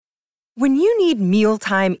When you need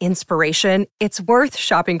mealtime inspiration, it's worth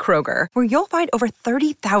shopping Kroger, where you'll find over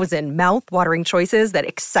 30,000 mouth-watering choices that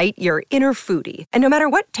excite your inner foodie. And no matter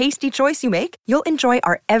what tasty choice you make, you'll enjoy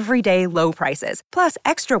our everyday low prices, plus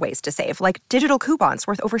extra ways to save, like digital coupons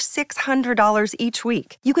worth over $600 each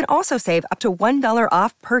week. You can also save up to $1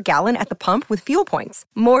 off per gallon at the pump with fuel points.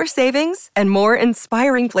 More savings and more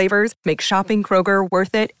inspiring flavors make shopping Kroger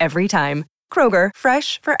worth it every time. Kroger,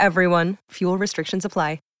 fresh for everyone. Fuel restrictions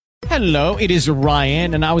apply. Hello, it is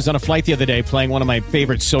Ryan, and I was on a flight the other day playing one of my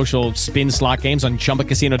favorite social spin slot games on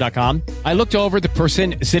ChumbaCasino.com. I looked over at the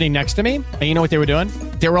person sitting next to me, and you know what they were doing?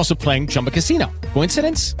 They were also playing Chumba Casino.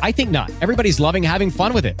 Coincidence? I think not. Everybody's loving having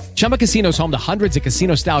fun with it. Chumba Casino is home to hundreds of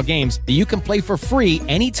casino-style games that you can play for free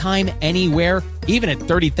anytime, anywhere, even at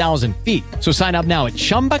 30,000 feet. So sign up now at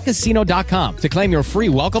ChumbaCasino.com to claim your free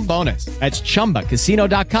welcome bonus. That's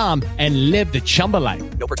ChumbaCasino.com and live the Chumba life.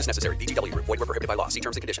 No purchase necessary. VGW. Void where prohibited by law. See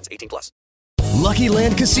terms and conditions. 18+. Lucky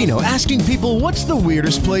Land Casino, asking people, what's the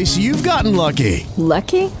weirdest place you've gotten lucky?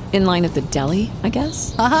 Lucky? In line at the deli, I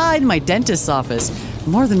guess? Aha, in my dentist's office.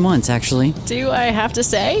 More than once, actually. Do I have to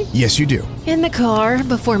say? Yes, you do. In the car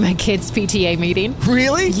before my kids' PTA meeting.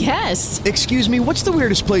 Really? Yes. Excuse me, what's the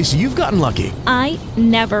weirdest place you've gotten lucky? I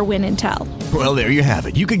never win and tell. Well, there you have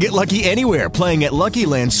it. You can get lucky anywhere, playing at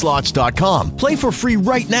LuckyLandSlots.com. Play for free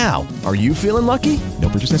right now. Are you feeling lucky? No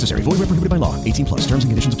purchase necessary. Void where prohibited by law. 18+. Terms and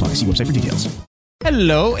conditions apply. See website for details.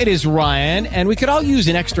 Hello, it is Ryan, and we could all use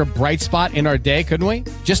an extra bright spot in our day, couldn't we?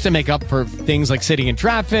 Just to make up for things like sitting in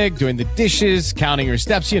traffic, doing the dishes, counting your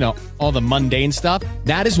steps, all the mundane stuff.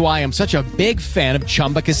 That is why I'm such a big fan of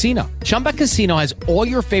Chumba Casino. Chumba Casino has all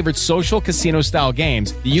your favorite social casino-style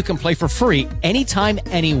games that you can play for free anytime,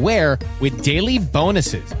 anywhere with daily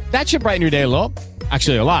bonuses. That should brighten your day a little.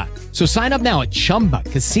 Actually, a lot. So sign up now at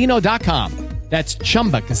ChumbaCasino.com. That's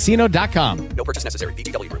ChumbaCasino.com. No purchase necessary.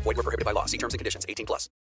 VGW. Void where prohibited by law. See terms and conditions. 18+.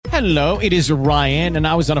 Hello, it is Ryan, and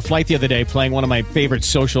I was on a flight the other day playing one of my favorite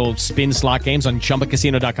social spin slot games on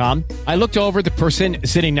ChumbaCasino.com. I looked over at the person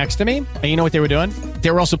sitting next to me, and you know what they were doing? They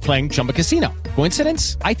were also playing Chumba Casino.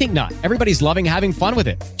 Coincidence? I think not. Everybody's loving having fun with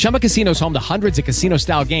it. Chumba Casino is home to hundreds of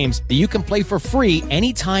casino-style games that you can play for free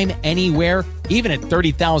anytime, anywhere, even at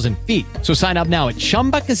 30,000 feet. So sign up now at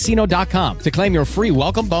ChumbaCasino.com to claim your free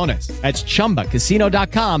welcome bonus. That's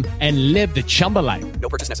ChumbaCasino.com and live the Chumba life. No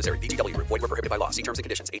purchase necessary. VGW. Void where prohibited by law. See terms and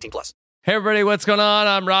conditions. 18+. Hey everybody, what's going on?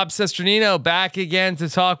 I'm Rob Sesternino, back again to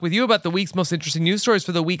talk with you about the week's most interesting news stories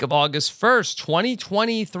for the week of August 1st,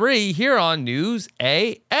 2023, here on News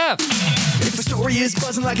AF. If the story is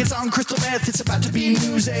buzzing like it's on crystal meth, it's about to be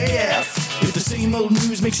News AF. If the same old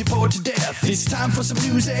news makes you bored to death, it's time for some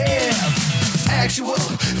News AF. Actual,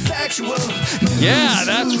 factual news. Yeah,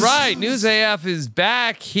 that's right. News AF is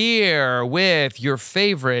back here with your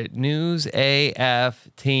favorite News AF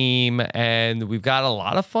team, and we've got a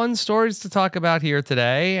lot of fun stories to talk about here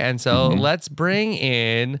today. And so let's bring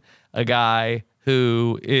in a guy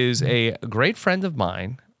who is a great friend of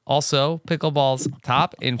mine, also pickleball's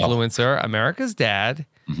top influencer, America's dad,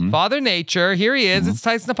 Father Nature. Here he is. It's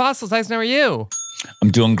Tyson Apostles. Tyson, how are you?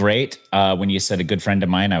 I'm doing great. When you said a good friend of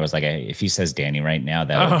mine, I was like, if he says Danny right now,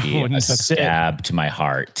 that would be a stab to my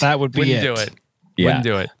heart. That would be Wouldn't do it. Yeah. Wouldn't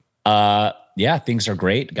do it. Yeah, things are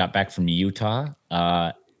great. Got back from Utah.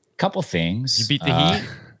 Couple things. You beat the Heat?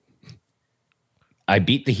 I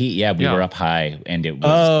beat the Heat. Yeah, we were up high, and it was.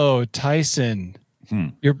 Oh, Tyson.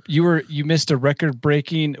 You missed a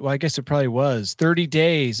record-breaking. Well, I guess it probably was 30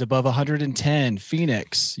 days above 110.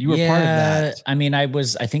 Phoenix. You were part of that. I mean, I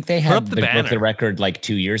think they had broke the record like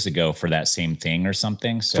 2 years ago for that same thing or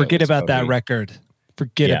something. So forget about that record.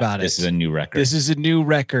 Forget about it. This is a new record. This is a new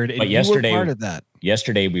record. But yesterday, you were part of that.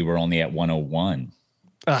 Yesterday we were only at 101.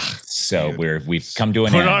 Ugh, so we've come to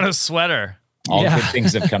an end. Put on a sweater. All good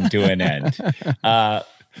things have come to an end.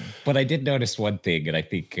 But I did notice one thing, and I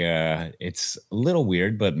think it's a little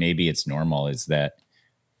weird, but maybe it's normal, is that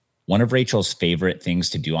one of Rachel's favorite things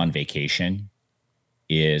to do on vacation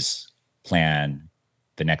is plan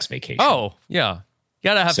the next vacation. Oh, yeah. You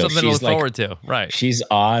got to have something to look forward to. Right. She's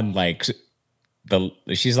on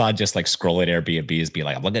she's on just like scrolling Airbnbs, be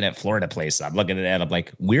like, I'm looking at Florida places. I'm looking at that. I'm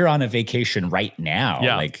like, we're on a vacation right now.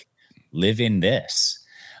 Yeah. Like, live in this.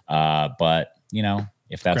 But,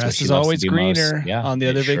 if that's grass what she is loves always to do greener most, on the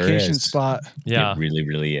other vacation spot. Yeah. It really,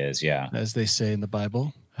 really is. Yeah. As they say in the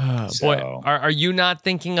Bible. Boy, are you not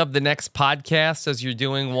thinking of the next podcast as you're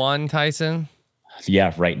doing one, Tyson?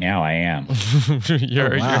 Yeah, right now I am.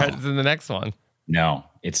 You're headed to the next one. No,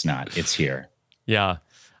 it's not. It's here. Yeah.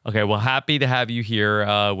 Okay. Well, happy to have you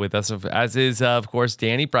here with us, as is, of course,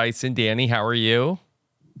 Danny Bryson. Danny, how are you?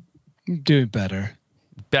 I'm doing better.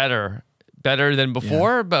 Better. Better than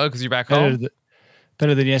before, but because you're back better, home.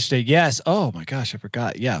 Better than yesterday. Yes. Oh my gosh, I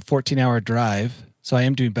forgot. Yeah, 14-hour drive. So I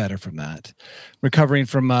am doing better from that. Recovering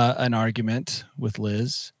from an argument with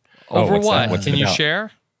Liz. Over what? What's Can it you about?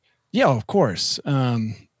 share? Yeah, of course.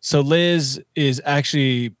 So Liz is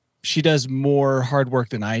actually, she does more hard work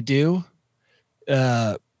than I do.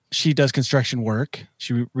 She does construction work.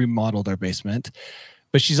 She remodeled our basement,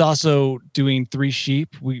 but she's also doing 3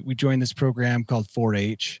 sheep. We joined this program called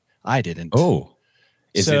 4-H. I didn't. Oh,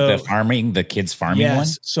 is it the kids farming one?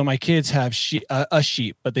 Yes. So my kids have a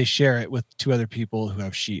sheep, but they share it with 2 other people who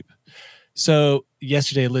have sheep. So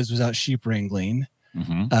yesterday Liz was out sheep wrangling.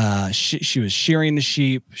 Mm-hmm. She was shearing the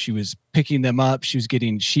sheep. She was picking them up. She was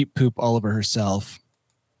getting sheep poop all over herself.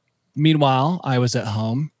 Meanwhile, I was at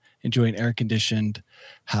home enjoying air-conditioned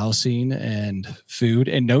housing and food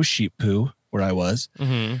and no sheep poo where I was.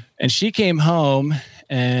 Mm-hmm. And she came home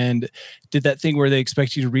and did that thing where they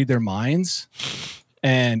expect you to read their minds.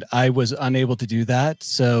 And I was unable to do that.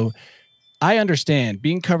 So I understand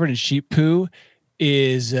being covered in sheep poo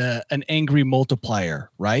is an angry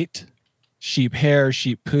multiplier, right? Sheep hair,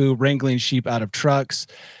 sheep poo, wrangling sheep out of trucks.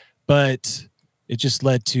 But it just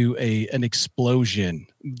led to an explosion.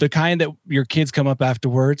 The kind that your kids come up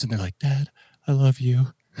afterwards and they're like, Dad, I love you.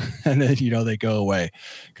 And then, they go away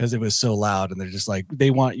because it was so loud. And they're just like, they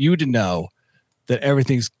want you to know that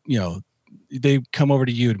everything's, they come over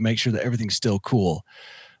to you to make sure that everything's still cool.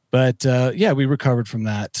 But we recovered from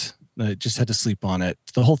that. Just had to sleep on it.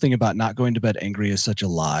 The whole thing about not going to bed angry is such a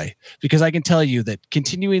lie, because I can tell you that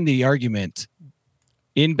continuing the argument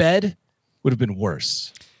in bed would have been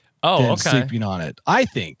worse than sleeping on it, I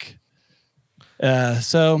think.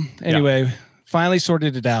 So anyway, finally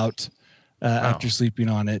sorted it out after sleeping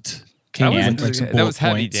on it. That was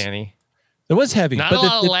heavy, Danny. It was heavy. Not a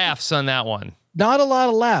lot of laughs on that one. Not a lot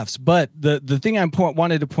of laughs. But the thing I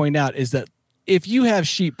wanted to point out is that if you have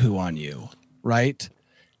sheep poo on you, right,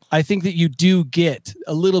 I think that you do get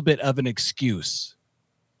a little bit of an excuse.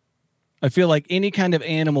 I feel like any kind of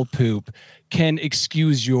animal poop can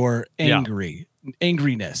excuse your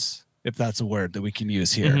angriness, if that's a word that we can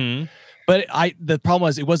use here. Mm-hmm. But the problem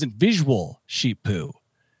was it wasn't visual sheep poo.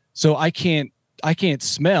 So I can't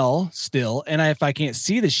smell still. And if I can't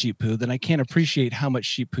see the sheep poo, then I can't appreciate how much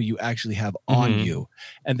sheep poo you actually have on you.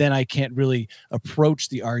 And then I can't really approach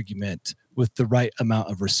the argument with the right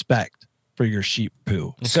amount of respect for your sheep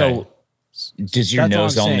poo. Okay. So does your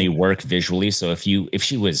nose only work visually? So if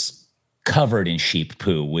she was covered in sheep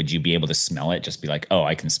poo, would you be able to smell it? Just be like, oh,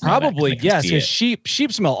 I can smell it. Probably, yes. Because sheep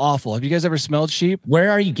smell awful. Have you guys ever smelled sheep? Where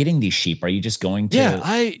are you getting these sheep? Are you just going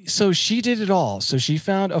to? So she did it all. So she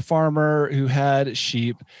found a farmer who had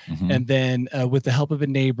sheep, and then with the help of a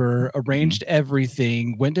neighbor, arranged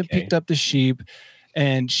everything, went and picked up the sheep,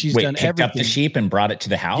 and she's done everything. Picked up the sheep and brought it to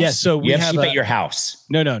the house? Yeah, so you have sheep at your house?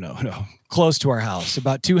 No. Close to our house.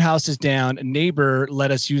 About 2 houses down, a neighbor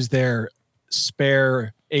let us use their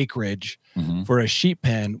spare acreage for a sheep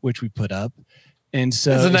pen, which we put up. And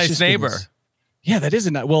so it's a nice neighbor. That is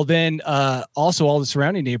a nice. Well, then also all the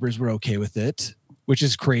surrounding neighbors were okay with it, which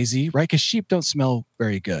is crazy, right? Because sheep don't smell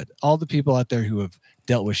very good. All the people out there who have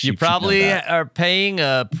dealt with sheep, you probably are paying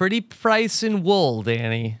a pretty price in wool,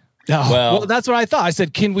 Danny. Well, that's what I thought. I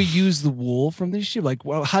said, can we use the wool from these sheep? Like,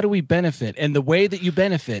 well, how do we benefit? And the way that you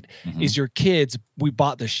benefit is your kids. We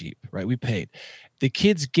bought the sheep, right? We paid. The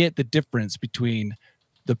kids get the difference between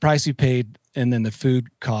the price we paid and then the food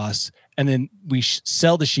costs. And then we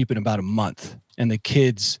sell the sheep in about a month, and the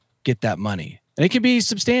kids get that money. And it can be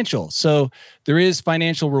substantial. So there is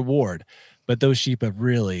financial reward, but those sheep have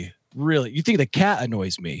really, you think the cat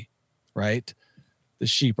annoys me, right? The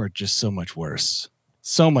sheep are just so much worse.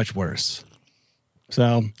 So much worse.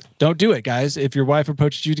 So don't do it, guys. If your wife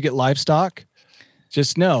approaches you to get livestock,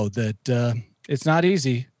 just know that it's not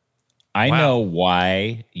easy. I know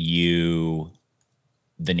why the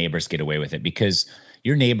neighbors get away with it, because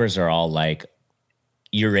your neighbors are all like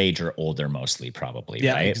your age or older, mostly, probably.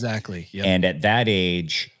 Yeah, right? Exactly. Yep. And at that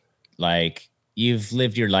age, like, you've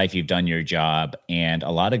lived your life, you've done your job, and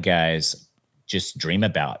a lot of guys just dream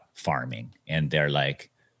about farming, and they're like,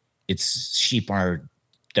 it's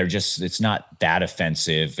not that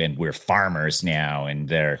offensive, and we're farmers now, and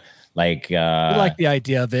they're like, we like the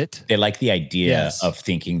idea of it. They like the idea of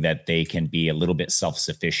thinking that they can be a little bit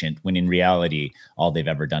self-sufficient, when in reality, all they've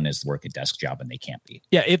ever done is work a desk job, and they can't be.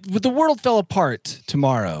 Yeah, if the world fell apart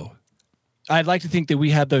tomorrow, I'd like to think that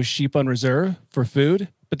we had those sheep on reserve for food,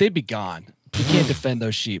 but they'd be gone. You can't defend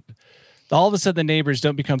those sheep. all of a sudden the neighbors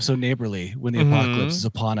don't become so neighborly when the apocalypse is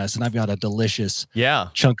upon us, and I've got a delicious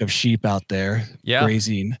chunk of sheep out there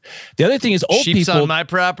grazing. The other thing is old Sheep's people on my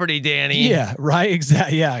property, Danny. Yeah, right.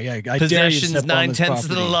 Exactly. Yeah. Possession's 9/10 of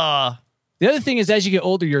the law. The other thing is, as you get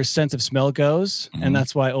older, your sense of smell goes, and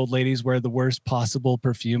that's why old ladies wear the worst possible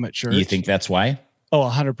perfume at church. You think that's why? Oh,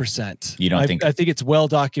 100%. You don't think? I think it's well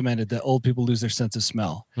documented that old people lose their sense of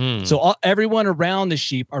smell. So everyone around the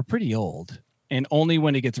sheep are pretty old. And only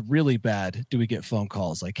when it gets really bad do we get phone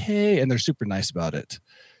calls like, hey, and they're super nice about it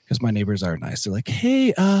because my neighbors are nice. They're like,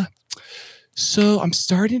 hey, so I'm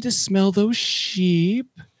starting to smell those sheep.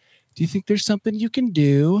 Do you think there's something you can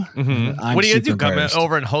do? What are you going to do? Come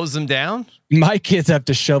over and hose them down? My kids have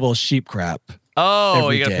to shovel sheep crap. Oh,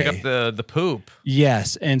 you got to pick up the poop.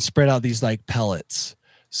 Yes, and spread out these like pellets.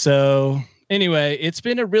 So anyway, it's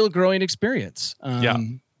been a real growing experience.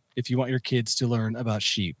 If you want your kids to learn about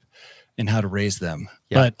sheep and how to raise them.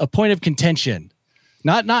 But a point of contention,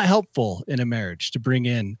 not helpful in a marriage to bring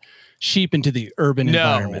in sheep into the urban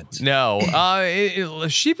environment.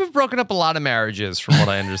 Sheep have broken up a lot of marriages from what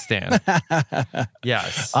I understand.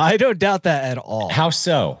 Yes. I don't doubt that at all. How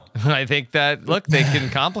so? I think that, look, they can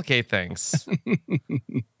complicate things.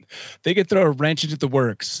 They could throw a wrench into the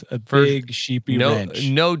works, big sheepy wrench.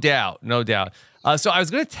 No doubt. So I was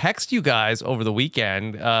going to text you guys over the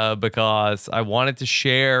weekend because I wanted to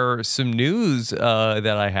share some news that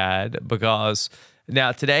I had, because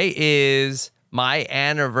now today is my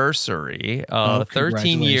anniversary,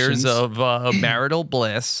 13 years of marital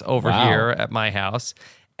bliss over here at my house.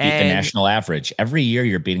 Beat the national average. Every year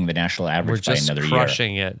you're beating the national average by another year. We're just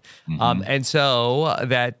crushing it. And so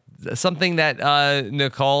something that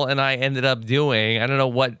Nicole and I ended up doing, I don't know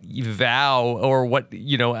what vow or what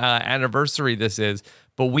anniversary this is,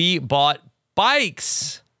 but we bought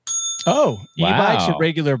bikes. Oh, e-bikes or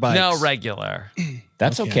regular bikes? No, regular.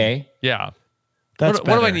 That's okay. Yeah. What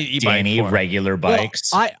do I need e-bike Danny, for? regular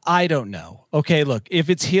bikes. Well, I don't know. Okay, look,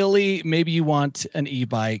 if it's hilly, maybe you want an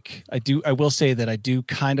e-bike. I will say that I do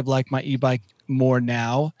kind of like my e-bike more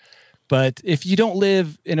now. But if you don't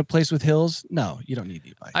live in a place with hills, no, you don't need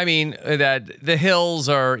e-bike. I mean, that the hills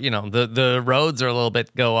are, the roads are a little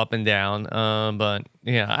bit go up and down. But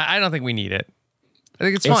yeah, I don't think we need it. I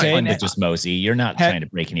think it's fine. Fun to just mosey. You're not trying to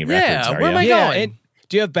break any records, are you? Where am I going? And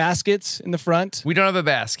do you have baskets in the front? We don't have a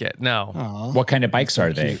basket, no. Aww. What kind of bikes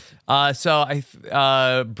are they? So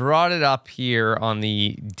I brought it up here on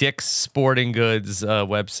the Dick's Sporting Goods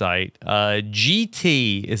website.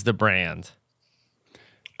 GT is the brand.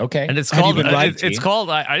 Okay. And it's called,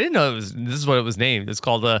 I didn't know this is what it was named. It's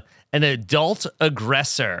called an adult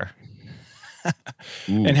aggressor.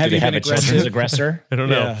 Ooh, and have you been a children's aggressor? I don't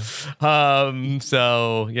know.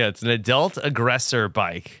 So yeah, it's an adult aggressor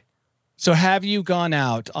bike. So have you gone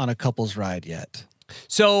out on a couple's ride yet?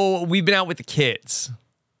 So we've been out with the kids.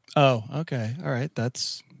 Oh, okay. All right.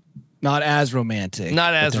 That's not as romantic.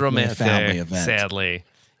 Not as romantic, family event. Sadly.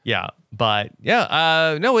 Yeah. But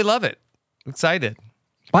yeah, no, we love it. Excited.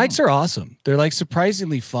 Bikes are awesome. They're like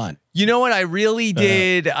surprisingly fun. You know what? I really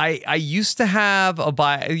did. I used to have a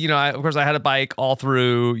bike, of course I had a bike all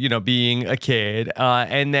through, being a kid.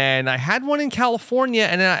 And then I had one in California,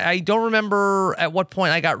 and I don't remember at what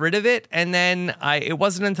point I got rid of it. And then it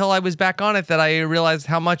wasn't until I was back on it that I realized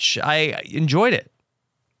how much I enjoyed it.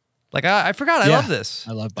 Like I forgot. I love this.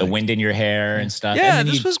 I love the wind in your hair and stuff. Yeah, and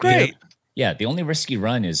this was great. Yeah, the only risky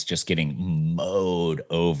run is just getting mowed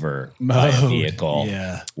over by a vehicle.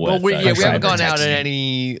 Yeah. Well, we haven't gone out in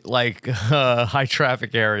any high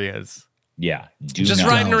traffic areas. Yeah, just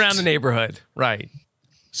riding around the neighborhood, right?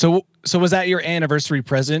 So was that your anniversary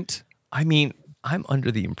present? I mean, I'm under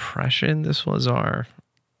the impression this was our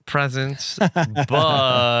present,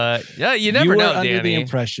 but yeah, you never know, Danny. Under the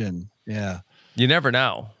impression, yeah, you never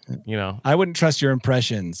know. I wouldn't trust your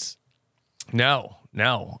impressions. No.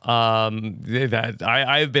 That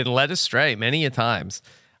I've been led astray many a times.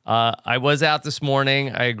 I was out this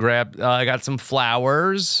morning. I got some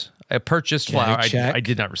flowers. I purchased flowers. I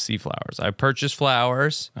did not receive flowers. I purchased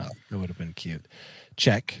flowers. Oh, that would have been cute.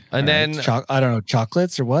 Check. And then I don't know,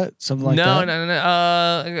 chocolates or what? Something like that?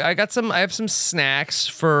 No. I have some snacks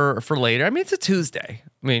for later. I mean, it's a Tuesday.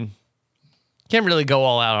 I mean, can't really go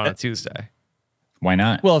all out on a Tuesday. Why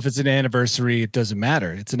not? Well, if it's an anniversary, it doesn't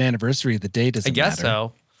matter. It's an anniversary. The day doesn't matter. I guess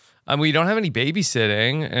so. We don't have any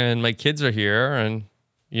babysitting, and my kids are here, and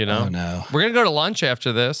Oh, no. We're gonna go to lunch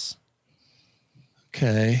after this.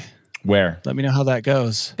 Okay. Where? Let me know how that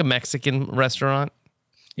goes. Like a Mexican restaurant.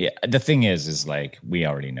 Yeah. The thing is like, we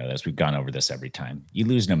already know this. We've gone over this every time. You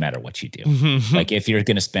lose no matter what you do. Like if you're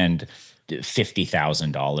going to spend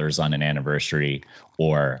 $50,000 on an anniversary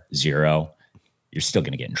or zero, you're still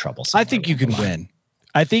going to get in trouble. I think you can win.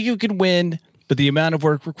 I think you can win, but the amount of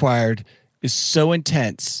work required is so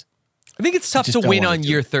intense. I think it's tough to win on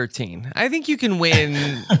year 13. I think you can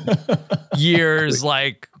win years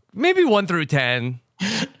like maybe 1 through 10.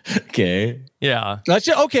 Okay. Yeah.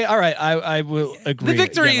 Okay. All right. I will agree. The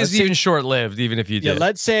victory is even short-lived, even if you do. Yeah.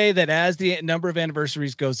 Let's say that as the number of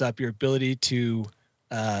anniversaries goes up, your ability to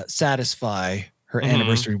satisfy her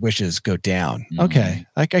anniversary wishes go down. Okay.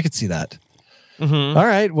 I could see that. All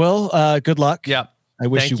right. Well, good luck. Yeah. I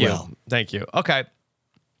wish you well. Thank you. Okay.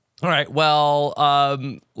 All right. Well,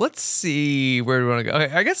 let's see. Where do we want to go?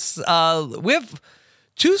 Okay, I guess we have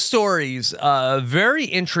 2 stories, very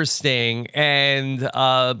interesting, and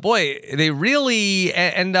boy, they really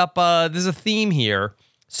end up. There's a theme here.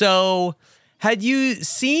 So, had you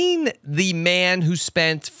seen the man who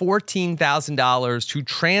spent $14,000 to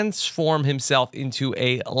transform himself into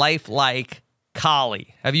a lifelike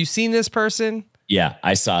collie? Have you seen this person? Yeah,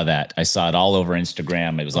 I saw that. I saw it all over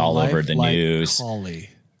Instagram. It was all over the news. Collie.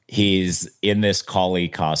 He's in this collie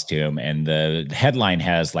costume, and the headline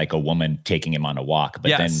has like a woman taking him on a walk. But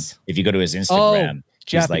then if you go to his Instagram,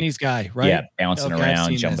 Japanese guy, right? Yeah, bouncing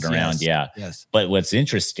around, jumping around. Yes. But what's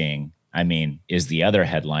interesting, I mean, is the other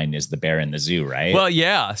headline is the bear in the zoo, right? Well,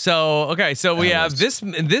 yeah. So, okay. So we have this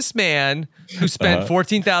man who spent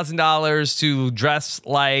 $14,000 to dress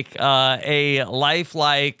like a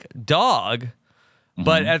lifelike dog.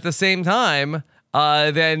 But at the same time,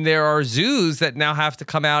 then there are zoos that now have to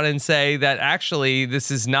come out and say that actually this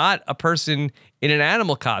is not a person in an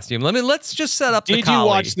animal costume. Let's just set up the collie. Did you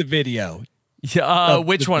watch the video? Yeah,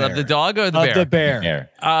 which one? Of the dog or the bear? Of the bear.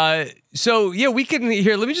 So yeah, we can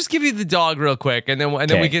here. Let me just give you the dog real quick, and then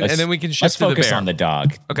we can shift let's to the bear. focus on the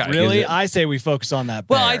dog. Okay. Really? I say we focus on that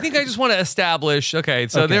bear. Well, I think I just want to establish. Okay,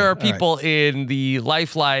 so there are people in the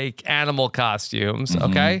lifelike animal costumes.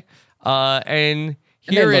 Okay, and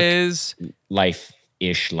here is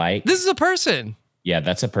life-ish like. This is a person. Yeah,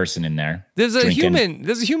 that's a person in there. There's a human.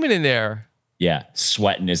 There's a human in there. Yeah,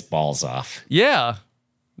 sweating his balls off. Yeah.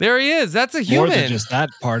 There he is. That's a human. More than just that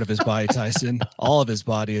part of his body, Tyson. All of his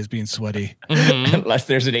body is being sweaty. Unless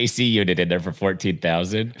there's an AC unit in there for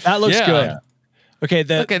 14,000. That looks good. Okay. And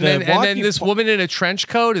then this woman in a trench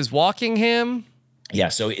coat is walking him. Yeah.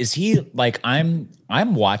 So is he like I'm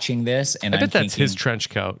watching this and I bet that's his trench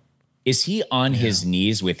coat. Is he on his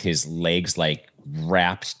knees with his legs like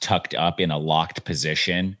wrapped, tucked up in a locked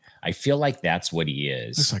position? I feel like that's what he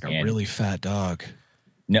is. Looks like a really fat dog.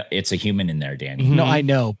 No, it's a human in there, Danny. No, I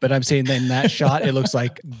know, but I'm saying that in that shot, it looks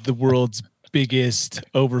like the world's biggest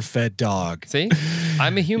overfed dog. See,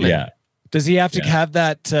 I'm a human. Yeah. Does he have to have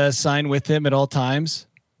that sign with him at all times?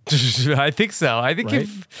 I think so. I think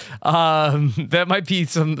if that might be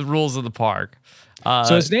some of the rules of the park.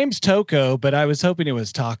 So his name's Toko, but I was hoping it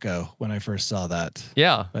was Taco when I first saw that.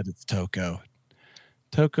 Yeah, but it's Toko.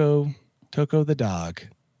 Toko the dog.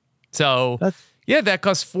 So that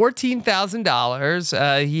cost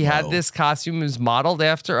 $14,000. He had this costume. It was modeled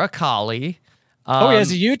after a collie. He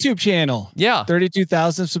has a YouTube channel. Yeah.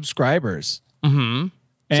 32,000 subscribers. Mm-hmm.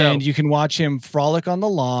 And you can watch him frolic on the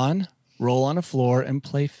lawn, roll on a floor, and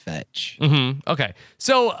play fetch. Mm-hmm. Okay.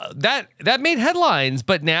 So that made headlines,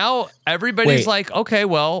 but now everybody's like, okay,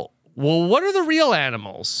 well, what are the real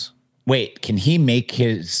animals? Wait, can he make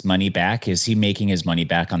his money back? Is he making his money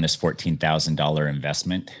back on this $14,000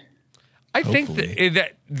 investment? I think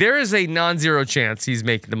that there is a non-zero chance he's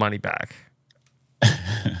making the money back.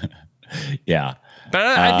 Yeah. But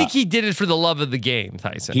I think he did it for the love of the game,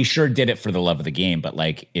 Tyson. He sure did it for the love of the game. But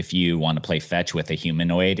like, if you want to play fetch with a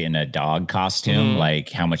humanoid in a dog costume,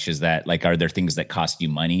 like how much is that? Like, are there things that cost you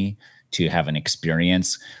money to have an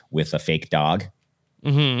experience with a fake dog?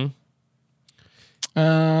 Mm-hmm. I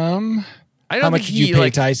don't how much did you pay,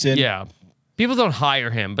 Tyson? Yeah. People don't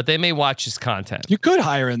hire him, but they may watch his content. You could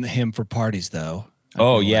hire him for parties, though.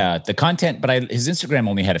 The content, but his Instagram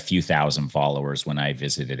only had a few thousand followers when I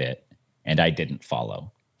visited it, and I didn't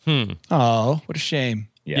follow. Oh, what a shame.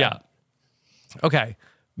 Yeah. Okay.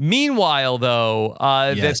 Meanwhile, though,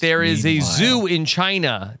 that there is a zoo in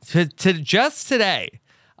China. Just today,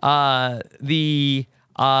 the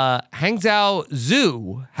Hangzhou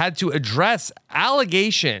Zoo had to address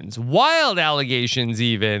allegations, wild allegations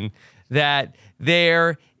even, that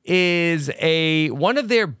there is one of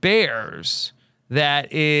their bears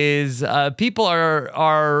that is people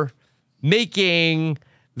are making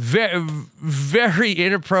very, very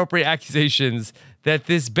inappropriate accusations that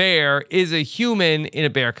this bear is a human in a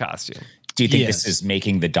bear costume. Do you think this is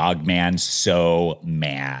making the dog man so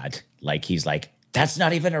mad? Like he's like, that's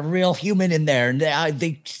not even a real human in there. And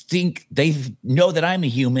they think they know that I'm a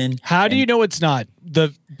human. How do you know it's not?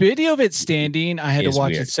 The video of it standing, I had to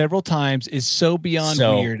watch weird. it several times, is so beyond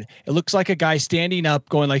weird. It looks like a guy standing up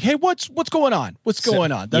going like, hey, what's going on? What's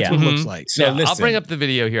going on? That's what it looks like. So I'll bring up the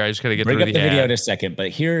video here. I just got to get bring through up the the video ad. in a second.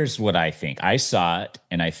 But here's what I think. I saw it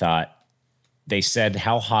and I thought they said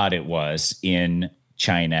how hot it was in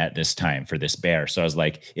China at this time for this bear. So I was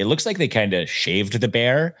like, it looks like they kind of shaved the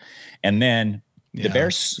bear, and then the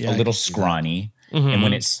bear's a little scrawny. And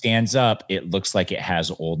when it stands up, it looks like it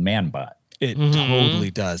has old man butt. It totally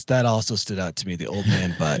does. That also stood out to me, the old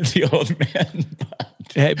man butt. The old man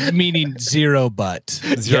butt. Meaning zero butt.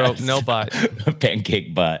 No butt.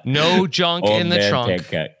 Pancake butt. No junk Old in the man trunk.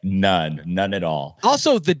 pancake. None at all.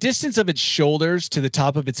 Also, the distance of its shoulders to the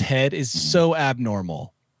top of its head is so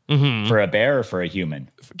abnormal. For a bear or for a human?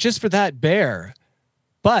 Just for that bear.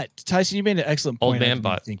 But Tyson, you made an excellent point. Old man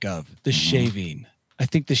butt. Think of the shaving. I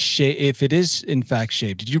think the if it is in fact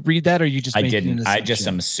shaved. Did you read that, or you just? I didn't. I just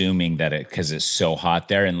am assuming that because it's so hot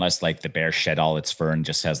there, unless like the bear shed all its fur and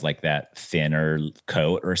just has like that thinner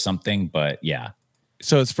coat or something. But yeah.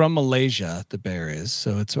 So it's from Malaysia. The bear is.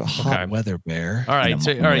 So it's a hot weather bear. All right.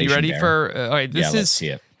 So, all right. You ready for? All right. Let's see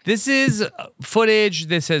it. This is footage.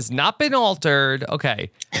 This has not been altered. Okay.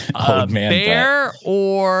 Old man bear butt.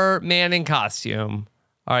 or man in costume.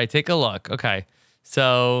 All right, take a look. Okay.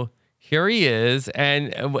 So here he is.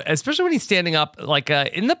 And especially when he's standing up, like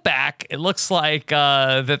in the back, it looks like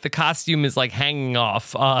that the costume is like hanging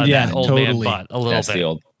off that old man butt a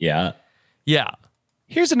little bit. Yeah.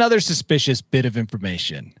 Here's another suspicious bit of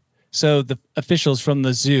information. So the officials from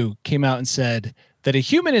the zoo came out and said that a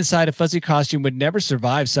human inside a fuzzy costume would never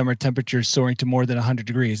survive summer temperatures soaring to more than 100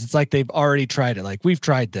 degrees. It's like they've already tried it. Like, we've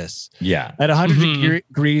tried this. Yeah. At 100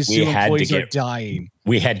 degrees, zoo employees are get dying.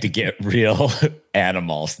 We had to get real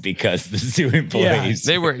animals because the zoo employees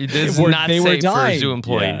they were not safe for zoo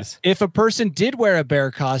employees. Yeah. If a person did wear a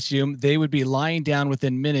bear costume, they would be lying down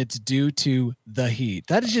within minutes due to the heat.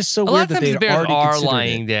 That is just so weird that they are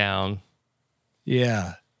lying down.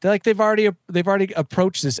 Yeah. They've already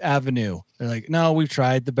approached this avenue. They're like, no, we've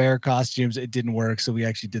tried the bear costumes. It didn't work. So we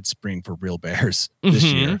actually did spring for real bears this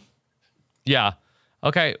year. Yeah.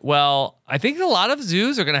 Okay. Well, I think a lot of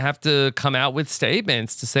zoos are going to have to come out with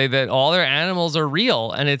statements to say that all their animals are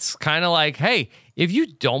real. And it's kind of like, hey, if you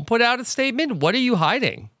don't put out a statement, what are you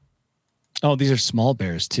hiding? Oh, these are small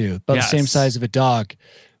bears too. About the same size of a dog,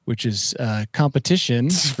 which is competition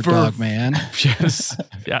for Dog Man. Yes.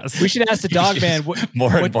 We should ask the Dog Man.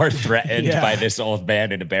 More threatened by this old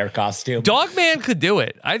man in a bear costume. Dog Man could do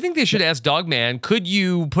it. I think they should ask Dog Man, could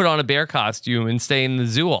you put on a bear costume and stay in the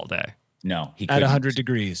zoo all day? No, he couldn't. At 100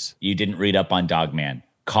 degrees. You didn't read up on Dog Man.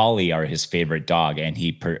 Collie are his favorite dog, and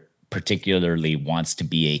he particularly wants to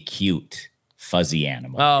be a cute, fuzzy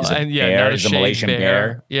animal. Oh, and not a Malaysian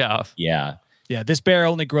bear. Yeah. Yeah. Yeah, this bear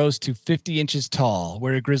only grows to 50 inches tall,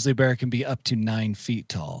 where a grizzly bear can be up to 9 feet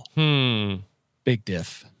tall. Big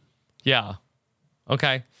diff. Yeah.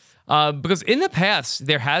 Okay. Because in the past,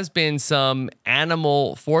 there has been some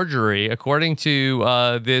animal forgery, according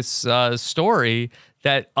to this story,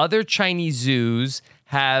 that other Chinese zoos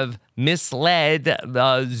have misled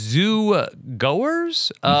zoo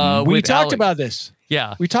goers. We talked about this.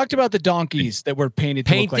 Yeah. We talked about the donkeys that were painting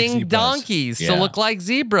to look like zebras. Donkeys to look like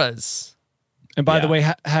zebras. And by the way,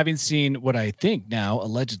 having seen what I think now,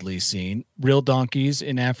 allegedly seen, real donkeys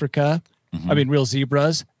in Africa, I mean, real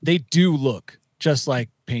zebras, they do look just like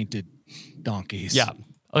painted donkeys. Yeah.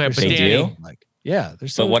 Okay, but they do? Yeah.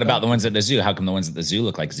 But what about the ones at the zoo? How come the ones at the zoo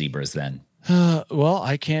look like zebras then? Well,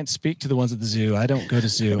 I can't speak to the ones at the zoo. I don't go to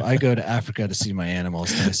zoo. I go to Africa to see my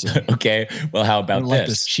animals, Tyson. Okay. Well, how about like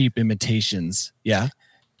this cheap imitations? Yeah.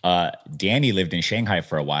 Danny lived in Shanghai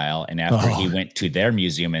for a while, and after he went to their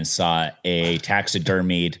museum and saw a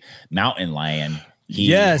taxidermied mountain lion, he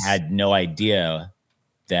had no idea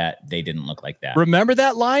that they didn't look like that. Remember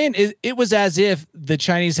that lion? It was as if the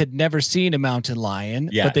Chinese had never seen a mountain lion,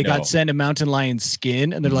 but they got sent a mountain lion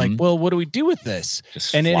skin, and they're like, well, what do we do with this?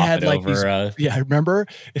 And it had like these, I remember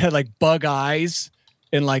it had like bug eyes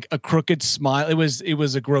and like a crooked smile. It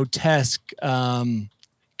was a grotesque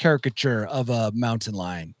caricature of a mountain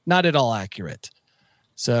lion. Not at all accurate.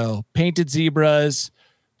 So painted zebras,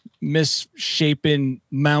 misshapen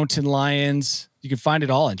mountain lions. You can find it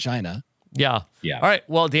all in China. Yeah. Yeah. All right.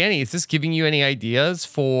 Well, Danny, is this giving you any ideas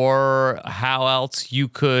for how else you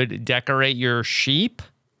could decorate your sheep?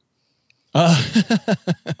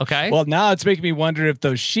 Okay. Well, now it's making me wonder if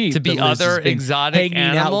those sheep to be other exotic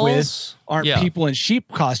animals aren't people in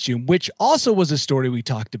sheep costume, which also was a story we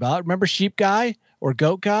talked about. Remember Sheep Guy or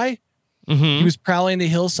Goat Guy? He was prowling the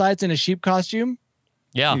hillsides in a sheep costume.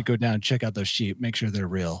 Yeah. You go down and check out those sheep, make sure they're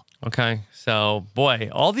real. Okay. So, boy,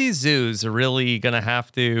 all these zoos are really going to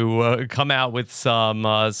have to come out with some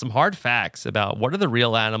hard facts about what are the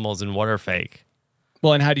real animals and what are fake.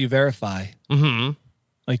 Well, and how do you verify? Mm-hmm.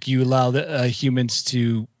 Like you allow the humans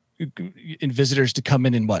to, and visitors to come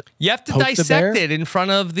in and what? You have to dissect it in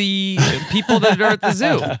front of the people that are at the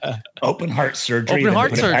zoo. Open heart surgery. Open heart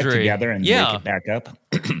put it back surgery. together and make it back up.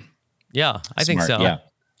 Yeah, I think so. Yeah,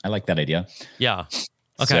 I like that idea. Yeah.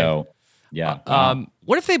 Okay. So, yeah.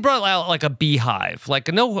 What if they brought out like a beehive?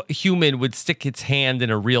 Like no human would stick its hand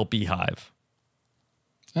in a real beehive.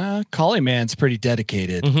 Collie Man's pretty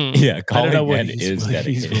dedicated. Mm-hmm. Yeah, I don't know what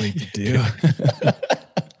he's willing to do.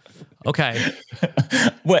 Okay.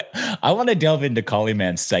 What I want to delve into Collie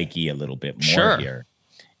Man's psyche a little bit more here.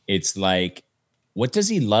 It's like, what does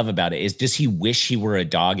he love about it? Does he wish he were a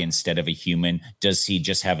dog instead of a human? Does he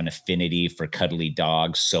just have an affinity for cuddly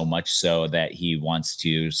dogs so much so that he wants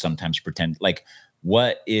to sometimes pretend like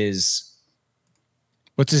what's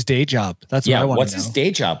his day job? That's what I want to know. What's his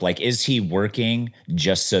day job? Like, is he working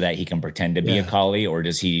just so that he can pretend to be a collie, or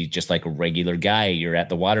does he just like a regular guy? You're at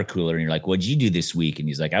the water cooler and you're like, what'd you do this week? And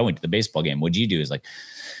he's like, I went to the baseball game. What'd you do? He's like,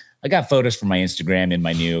 I got photos for my Instagram in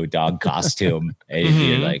my new dog costume. And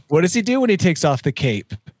you're like, what does he do when he takes off the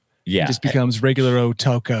cape? Yeah. He just becomes regular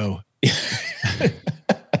Otoko. Is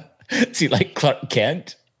he like Clark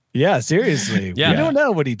Kent? Yeah, seriously. Yeah. We don't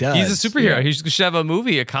know what he does. He's a superhero. Yeah. He should have a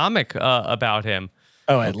movie, a comic about him.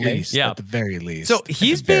 Oh, at least. Yeah. At the very least. So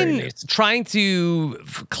he's been trying to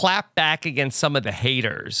clap back against some of the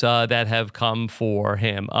haters that have come for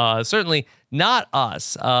him. Certainly not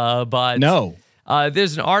us, but no.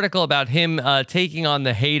 There's an article about him taking on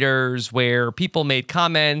the haters where people made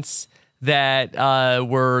comments that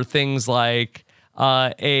were things like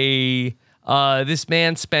this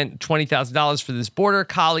man spent $20,000 for this border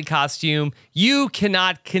collie costume. You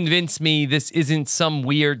cannot convince me this isn't some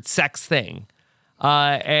weird sex thing.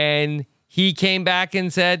 And he came back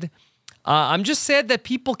and said, I'm just sad that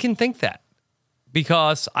people can think that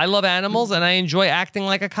because I love animals and I enjoy acting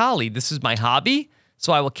like a collie. This is my hobby,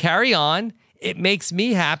 so I will carry on. It makes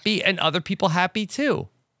me happy and other people happy too.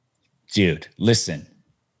 Dude, listen.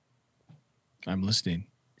 I'm listening.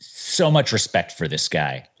 So much respect for this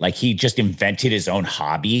guy. Like, he just invented his own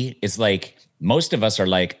hobby. It's like most of us are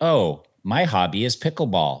like, oh, my hobby is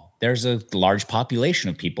pickleball. There's a large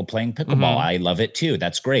population of people playing pickleball. Mm-hmm. I love it too.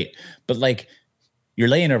 That's great. But like, you're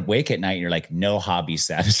laying awake at night and you're like, no hobby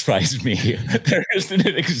satisfies me. There isn't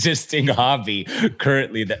an existing hobby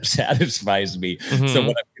currently that satisfies me. Mm-hmm.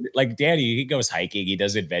 So like Danny, he goes hiking, he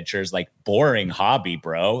does adventures, like boring hobby,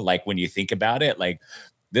 bro. Like when you think about it, like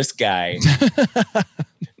this guy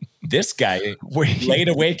laid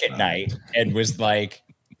awake at night and was like,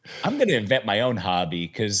 I'm going to invent my own hobby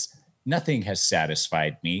because nothing has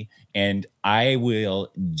satisfied me. And I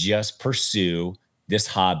will just pursue this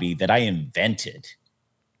hobby that I invented.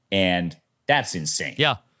 And that's insane.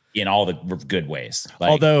 Yeah. In all the good ways. Like,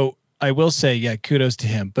 although I will say, yeah, kudos to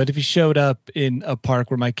him. But if he showed up in a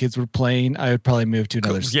park where my kids were playing, I would probably move to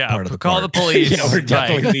another part of the call park. the police. We're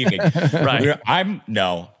definitely leaving. Right. I'm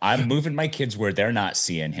moving my kids where they're not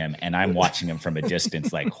seeing him, and I'm watching him from a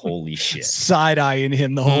distance like, holy shit. Side-eyeing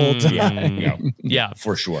him the whole time. Yeah,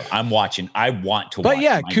 for sure. I'm watching. I want to but watch.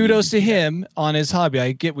 Yeah, kudos to him on his hobby.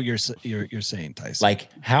 I get what you're saying, Tyson. Like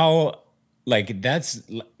how, like that's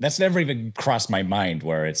never even crossed my mind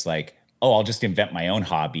where it's like, oh, I'll just invent my own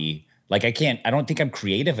hobby. Like I don't think I'm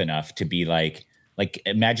creative enough to be like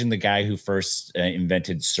imagine the guy who first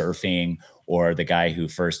invented surfing or the guy who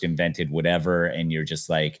first invented whatever. And you're just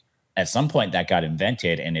like, at some point that got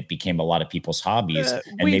invented and it became a lot of people's hobbies. And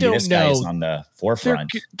maybe this guy is on the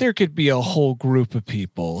forefront. There could be a whole group of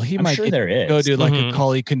people. I'm sure there is. Go to like a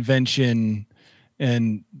collie convention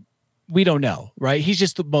and we don't know, right? He's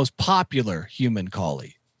just the most popular human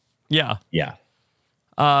collie. Yeah. Yeah.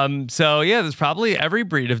 So yeah, there's probably every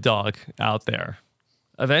breed of dog out there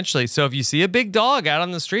eventually. So if you see a big dog out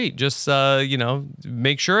on the street, just,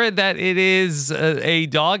 make sure that it is a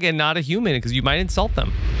dog and not a human because you might insult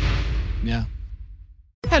them. Yeah.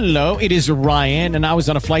 Hello, it is Ryan, and I was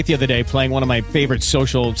on a flight the other day playing one of my favorite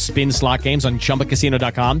social spin slot games on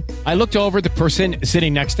ChumbaCasino.com. I looked over at the person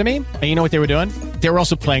sitting next to me, and you know what they were doing? They were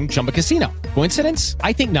also playing Chumba Casino. Coincidence?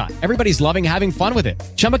 I think not. Everybody's loving having fun with it.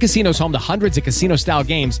 Chumba Casino is home to hundreds of casino-style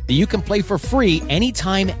games that you can play for free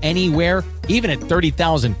anytime, anywhere, even at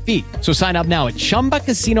 30,000 feet. So sign up now at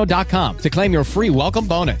ChumbaCasino.com to claim your free welcome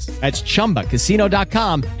bonus. That's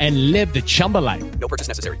ChumbaCasino.com and live the Chumba life. No purchase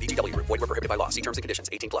necessary. VGW. Void where prohibited by law. See terms and conditions.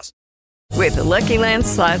 18+. With the Lucky Land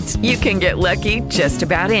Slots, you can get lucky just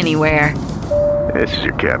about anywhere. This is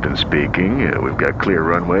your captain speaking. We've got clear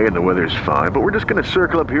runway and the weather's fine, but we're just going to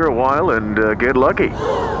circle up here a while and get lucky.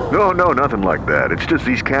 No, nothing like that. It's just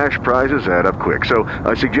these cash prizes add up quick. So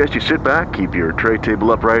I suggest you sit back, keep your tray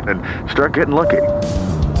table upright, and start getting lucky.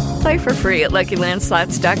 Play for free at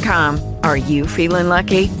LuckyLandSlots.com. Are you feeling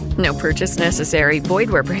lucky? No purchase necessary. Void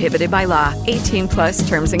where prohibited by law. 18 plus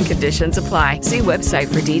terms and conditions apply. See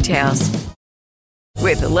website for details.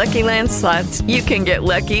 With the Lucky Land Slots, you can get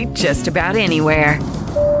lucky just about anywhere.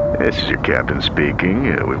 This is your captain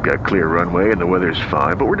speaking. We've got clear runway and the weather's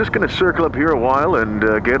fine, but we're just going to circle up here a while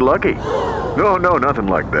and get lucky. No, nothing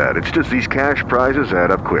like that. It's just these cash prizes add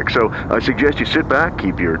up quick. So I suggest you sit back,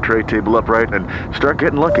 keep your tray table upright, and start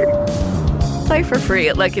getting lucky. Play for free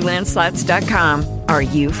at LuckyLandSlots.com. Are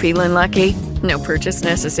you feeling lucky? No purchase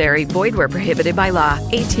necessary. Void where prohibited by law.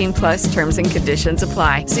 18 plus terms and conditions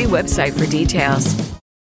apply. See website for details.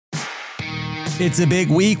 It's a big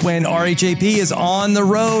week when RHAP is on the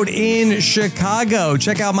road in Chicago.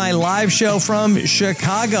 Check out my live show from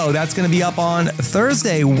Chicago. That's going to be up on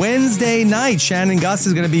Thursday, Wednesday night. Shannon Gus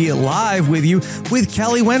is going to be live with you with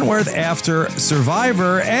Kelly Wentworth after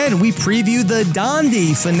Survivor. And we preview the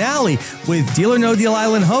Dondi finale with Deal or No Deal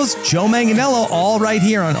Island host Joe Manganiello, all right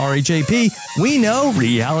here on RHAP. We know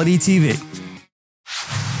reality TV.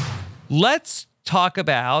 Let's talk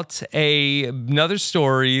about another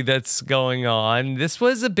story that's going on. This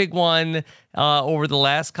was a big one over the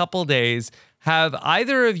last couple of days. Have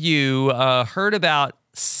either of you heard about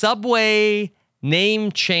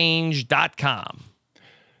SubwayNameChange.com?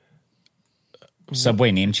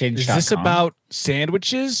 SubwayNameChange.com. Is this about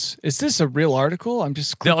sandwiches? Is this a real article? I'm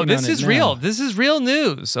just clicking No, this on it is now. real. This is real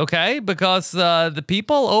news, okay? Because the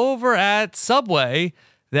people over at Subway,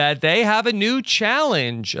 that they have a new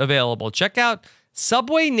challenge available. Check out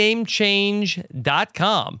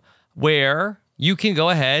SubwayNameChange.com, where you can go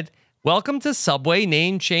ahead. Welcome to Subway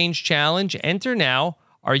Name Change Challenge. Enter now.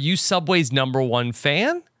 Are you Subway's #1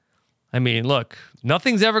 fan? I mean, look,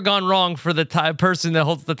 nothing's ever gone wrong for the person that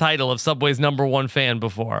holds the title of Subway's #1 fan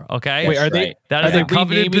before, okay? Wait, That is a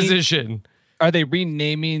coveted position. Are they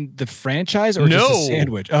renaming the franchise or just a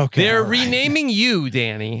sandwich? Okay. They're all right. renaming you,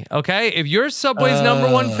 Danny. Okay. If you're Subway's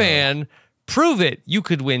 #1 fan, prove it. You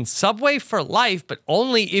could win Subway for life, but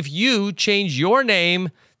only if you change your name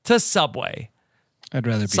to Subway. I'd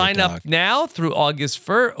rather be Sign a up dog. now through August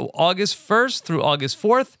 1st through August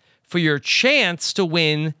 4th for your chance to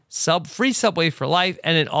win free Subway for life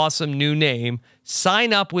and an awesome new name.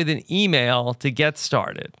 Sign up with an email to get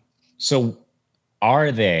started. So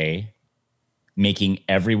are they making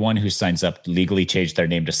everyone who signs up legally change their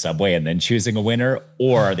name to Subway and then choosing a winner,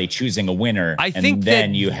 or are they choosing a winner I and think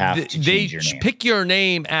then that you have to they change your name? pick your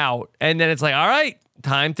name out, and then it's like, all right,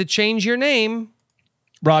 time to change your name.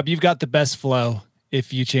 Rob, you've got the best flow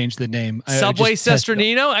if you change the name. Subway just tested-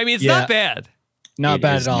 Sesternino? I mean, it's Yeah. not bad. Not It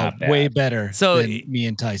bad is at all. not bad. Way better So- than me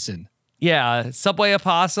and Tyson. Yeah, Subway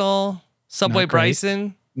Apostle, Subway Not great.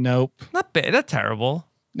 Bryson. Nope. Not bad, not terrible.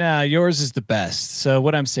 Nah, yours is the best. So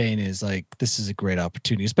what I'm saying is, like, this is a great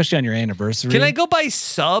opportunity, especially on your anniversary. Can I go by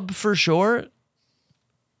Sub for short?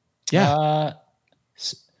 Yeah.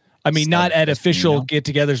 I mean, not at official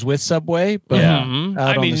get-togethers with Subway, but Yeah. out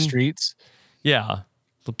I on mean- the streets. Yeah.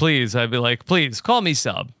 So please, I'd be like, please call me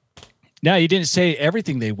Sub. Now, you didn't say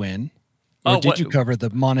everything they win. Or did you cover the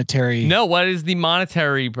monetary? No, what is the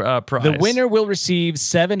monetary prize? The winner will receive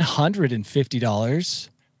 $750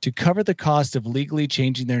 to cover the cost of legally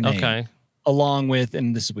changing their name. Okay. Along with,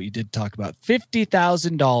 and this is what you did talk about,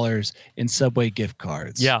 $50,000 in Subway gift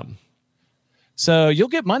cards. Yeah. So you'll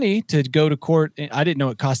get money to go to court. I didn't know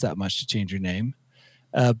it cost that much to change your name.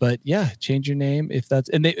 But yeah, change your name if that's,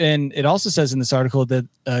 and it also says in this article that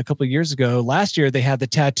a couple of years ago, last year, they had the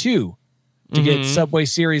tattoo to get Subway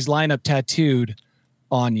Series lineup tattooed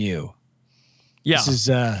on you. Yeah. This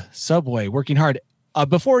is Subway working hard.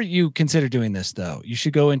 Before you consider doing this, though, you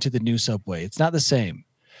should go into the new Subway. It's not the same.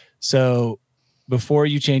 So before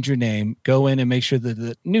you change your name, go in and make sure that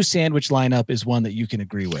the new sandwich lineup is one that you can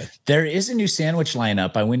agree with. There is a new sandwich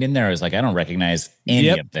lineup. I went in there. I was like, I don't recognize any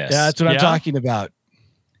of this. That's what I'm talking about.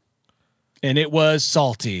 And it was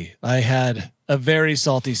salty. I had a very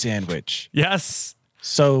salty sandwich. Yes.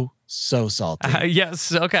 So salty.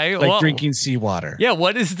 Yes. Okay. Like well, drinking seawater. Yeah.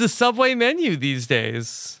 What is the Subway menu these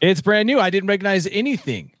days? It's brand new. I didn't recognize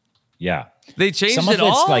anything. Yeah. They changed Some of it it's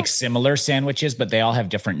all? like similar sandwiches, but they all have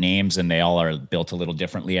different names and they all are built a little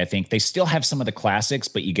differently. I think they still have some of the classics,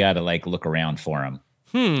 but you got to like look around for them.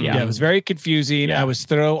 Yeah, it was very confusing. Yeah. I was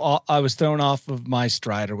thrown off of my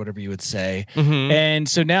stride, or whatever you would say. And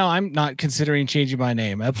so now I'm not considering changing my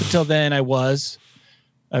name. Up until then, I was.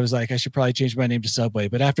 I was like, I should probably change my name to Subway.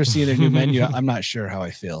 But after seeing their new menu, I'm not sure how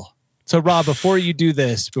I feel. So, Rob, before you do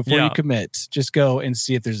this, before you commit, just go and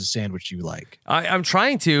see if there's a sandwich you like. I'm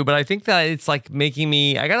trying to, but I think that it's like making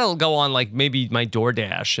me. I gotta go on like maybe my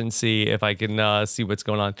DoorDash and see if I can see what's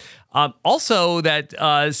going on. Also, that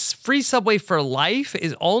free Subway for life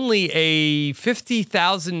is only a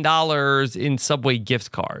 $50,000 in Subway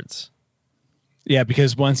gift cards. Yeah,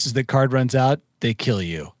 because once the card runs out, they kill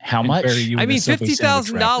you. How much? I mean,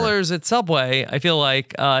 $50,000 at Subway. I feel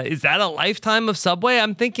like is that a lifetime of Subway?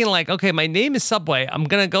 I'm thinking like, okay, my name is Subway. I'm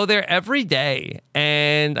gonna go there every day,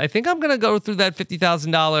 and I think I'm gonna go through that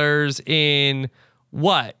 $50,000 in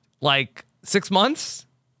what, like 6 months?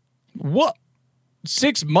 What?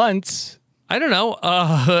 6 months? I don't know.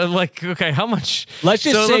 Like, okay, how much? Let's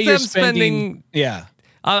just say you're spending. Yeah,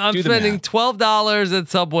 I'm spending $12 at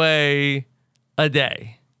Subway a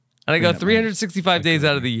day. And I go 365 days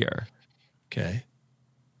out of the year. Okay.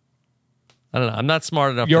 I don't know. I'm not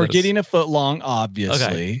smart enough. You're getting a foot long,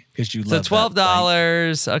 obviously, because you love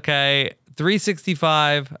 $12. Okay.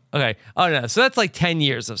 365. Okay. Oh no. So that's like 10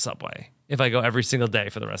 years of Subway if I go every single day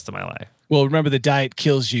for the rest of my life. Well, remember the diet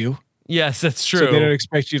kills you. Yes, that's true. So they don't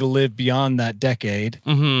expect you to live beyond that decade.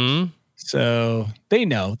 Mm-hmm. So they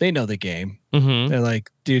know the game. Mm-hmm. They're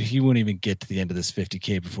like, dude, he won't even get to the end of this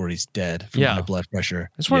 50K before he's dead from high blood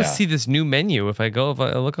pressure. I just want to see this new menu. If I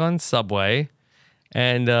look on Subway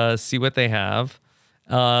and see what they have,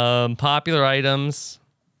 popular items.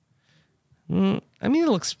 I mean, it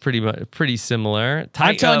looks pretty similar.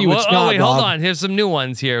 I'm telling you, it's not. Oh wait, hold on. Here's some new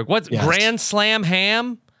ones here. What's Grand Slam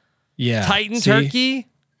ham? Yeah, Titan turkey,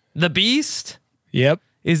 the Beast. Yep.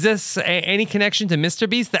 Is this any connection to Mr.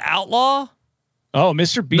 Beast, the Outlaw? Oh,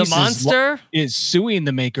 Mr. Beast, the monster, is suing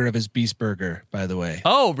the maker of his Beast Burger. By the way.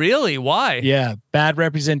 Oh, really? Why? Yeah, bad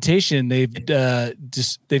representation. They've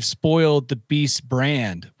spoiled the Beast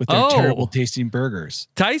brand with their terrible tasting burgers.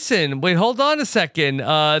 Tyson, wait, hold on a second.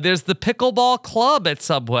 There's the Pickleball Club at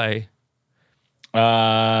Subway.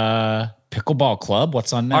 Pickleball Club?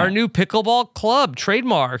 What's on that? Our new Pickleball Club,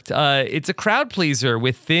 trademarked. It's a crowd pleaser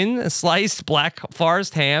with thin sliced Black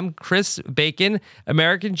Forest ham, crisp bacon,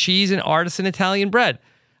 American cheese, and artisan Italian bread.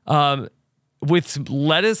 With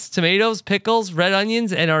lettuce, tomatoes, pickles, red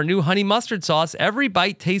onions, and our new honey mustard sauce, every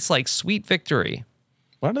bite tastes like sweet victory.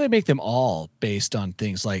 Why do they make them all based on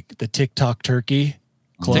things like the TikTok Turkey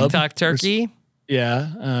Club? TikTok Turkey? Yeah.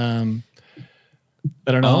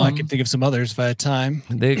 I don't know. I can think of some others if I had time.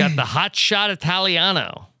 They got the Hot Shot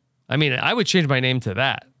Italiano. I mean, I would change my name to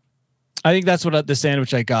that. I think that's what the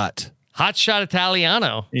sandwich I got. Hot Shot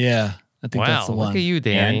Italiano. Yeah, I think that's the one. Look at you,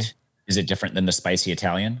 Danny. And is it different than the spicy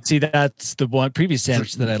Italian? See, that's the one previous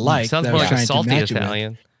sandwich that I liked. Sounds more like a salty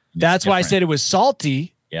Italian. That's why I said it was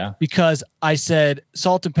salty. Yeah. Because I said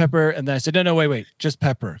salt and pepper, and then I said, no, wait, just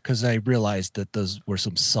pepper, because I realized that those were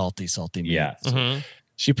some salty meat. Yeah. Mm-hmm.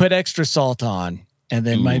 She put extra salt on. And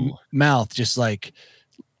then my mouth just like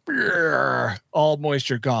all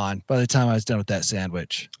moisture gone by the time I was done with that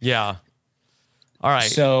sandwich. Yeah. All right.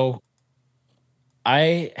 So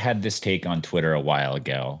I had this take on Twitter a while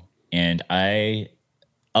ago, and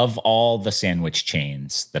of all the sandwich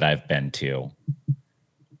chains that I've been to,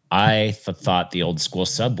 I thought the old school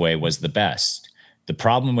Subway was the best. The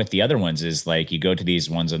problem with the other ones is like you go to these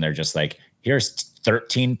ones and they're just like, here's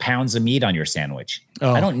 13 pounds of meat on your sandwich.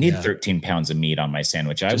 I don't need 13 pounds of meat on my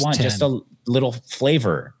sandwich. I want 10. just a little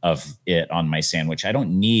flavor of it on my sandwich. I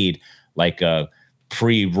don't need like a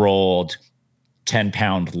pre-rolled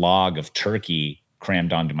 10-pound log of turkey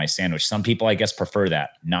crammed onto my sandwich. Some people, I guess, prefer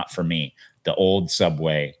that. Not for me. The old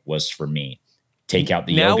Subway was for me. Take out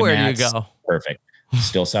the yoga where mats. Do you go? Perfect.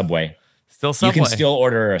 Still Subway. Still Subway. You can still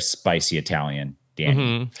order a spicy Italian, Danny.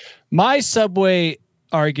 Mm-hmm. My Subway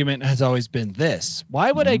argument has always been this.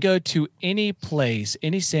 Why would I go to any place,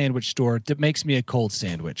 any sandwich store that makes me a cold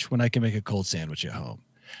sandwich when I can make a cold sandwich at home?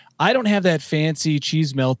 I don't have that fancy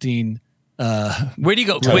cheese melting. Where do you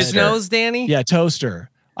go? Quiznos, Danny? Yeah, toaster.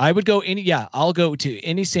 I would go I'll go to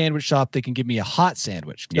any sandwich shop that can give me a hot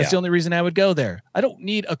sandwich. That's the only reason I would go there. I don't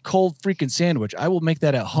need a cold freaking sandwich. I will make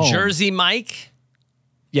that at home. Jersey Mike?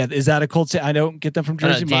 Yeah, is that a cold sandwich? I don't get them from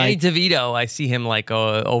Jersey Danny Mike. DeVito, I see him like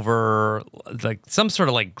over like some sort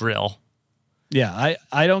of like grill. Yeah,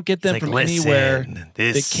 I don't get them from anywhere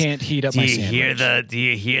that can't heat up my sandwich. Do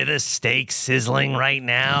you hear the steak sizzling right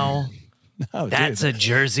now? No, That's a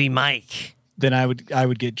Jersey Mike. then I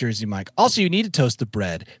would get Jersey Mike. Also, you need to toast the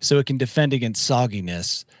bread so it can defend against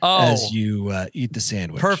sogginess as you eat the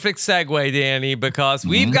sandwich. Perfect segue, Danny, because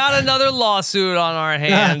we've got another lawsuit on our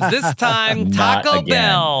hands. This time, Taco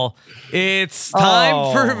Bell. It's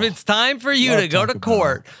time for you to go to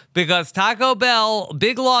court because Taco Bell,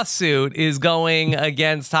 big lawsuit is going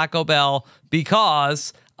against Taco Bell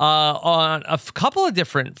because on a couple of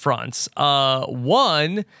different fronts.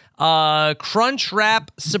 One, Crunch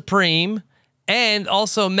Wrap Supreme, and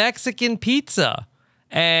also Mexican pizza.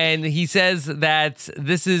 And he says that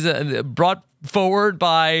this is brought forward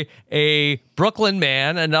by a Brooklyn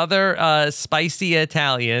man, another spicy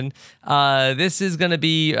Italian. This is going to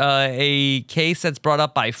be a case that's brought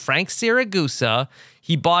up by Frank Siragusa.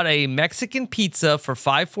 He bought a Mexican pizza for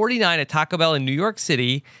 $5.49 at Taco Bell in New York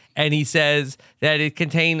City, and he says that it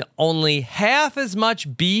contained only half as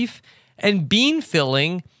much beef and bean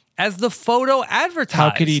filling as the photo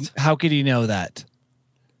advertised. How could he know that?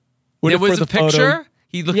 There was a picture.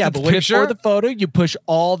 He looked at the picture. For the photo, you push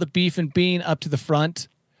all the beef and bean up to the front.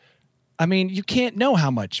 I mean, you can't know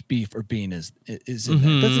how much beef or bean is in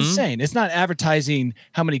there. That's insane. It's not advertising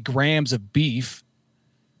how many grams of beef.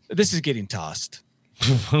 This is getting tossed.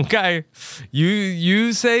 Okay,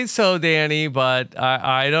 you say so, Danny, but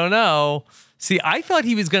I don't know. See, I thought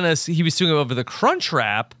he was suing over the Crunch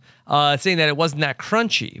Wrap. Saying that it wasn't that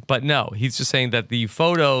crunchy, but no, he's just saying that the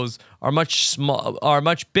photos are much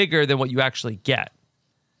bigger than what you actually get.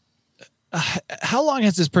 How long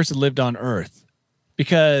has this person lived on Earth?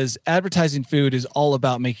 Because advertising food is all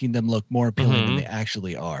about making them look more appealing than they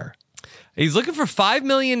actually are. He's looking for $5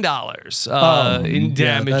 million in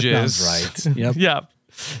damages. Yeah, that sounds right. Yep. Yep.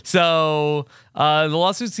 So the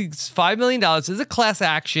lawsuit seeks $5 million. This is a class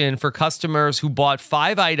action for customers who bought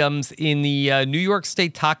 5 items in the New York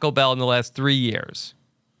State Taco Bell in the last 3 years.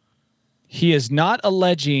 He is not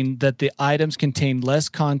alleging that the items contain less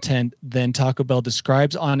content than Taco Bell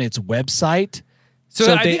describes on its website.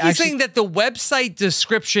 So I think he's saying that the website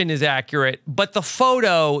description is accurate, but the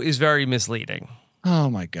photo is very misleading. Oh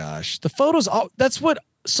my gosh. The photos, that's what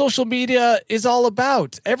social media is all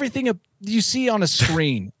about. Everything you see on a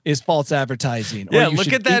screen is false advertising. Yeah,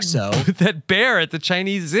 look at that, that bear at the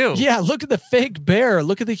Chinese zoo. Yeah, look at the fake bear.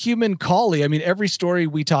 Look at the human collie. I mean, every story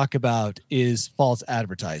we talk about is false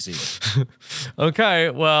advertising.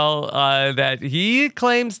 Okay, well, that he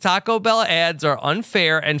claims Taco Bell ads are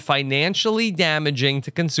unfair and financially damaging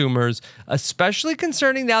to consumers, especially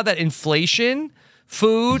concerning now that inflation,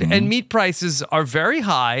 food, and meat prices are very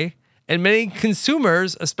high. And many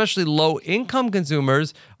consumers, especially low-income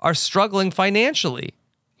consumers, are struggling financially.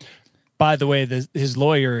 By the way, his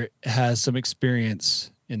lawyer has some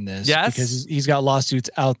experience in this. Yes? Because he's got lawsuits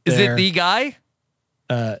out there. Is it the guy?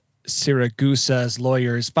 Siragusa's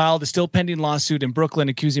lawyer has filed a still pending lawsuit in Brooklyn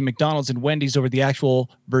accusing McDonald's and Wendy's over the actual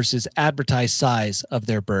versus advertised size of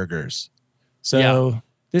their burgers. So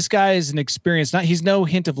this guy is an experienced, he's no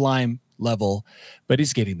Hint of Lime level, but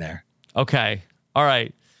he's getting there. Okay. All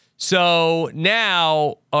right. So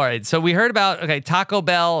now, all right, so we heard about, Taco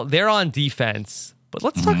Bell, they're on defense, but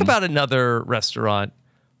let's talk about another restaurant,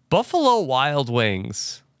 Buffalo Wild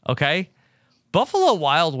Wings, okay? Buffalo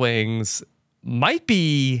Wild Wings might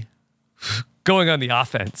be going on the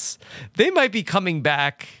offense. They might be coming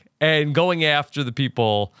back and going after the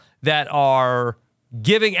people that are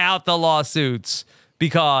giving out the lawsuits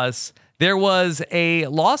because there was a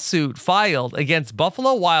lawsuit filed against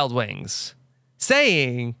Buffalo Wild Wings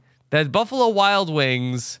saying that Buffalo Wild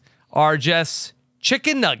Wings are just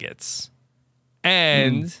chicken nuggets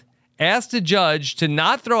and asked a judge to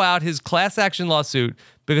not throw out his class action lawsuit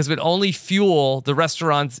because it would only fuel the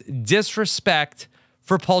restaurant's disrespect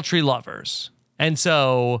for poultry lovers. And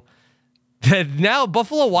so now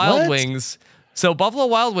Buffalo Wild Wings, Buffalo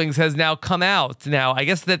Wild Wings has now come out. Now, I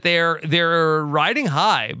guess that they're riding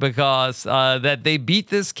high because that they beat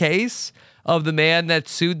this case of the man that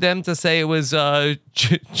sued them to say it was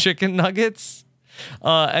chicken nuggets.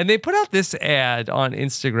 And they put out this ad on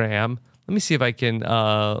Instagram. Let me see if I can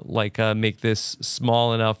make this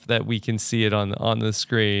small enough that we can see it on the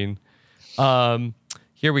screen.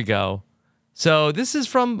 Here we go. So this is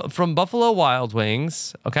from Buffalo Wild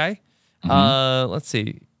Wings, okay? Let's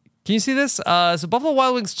see. Can you see this? So Buffalo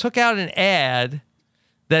Wild Wings took out an ad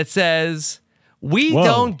that says, "We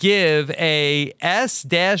don't give a S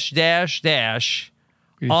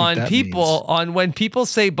on people on when people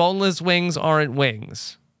say boneless wings aren't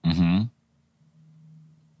wings."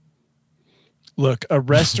 Look, a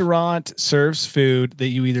restaurant serves food that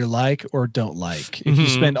you either like or don't like. If you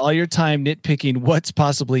spend all your time nitpicking what's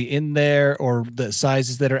possibly in there or the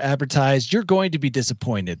sizes that are advertised, you're going to be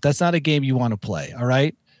disappointed. That's not a game you want to play, all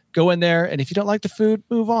right? go in there, and if you don't like the food,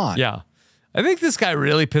 move on. Yeah. I think this guy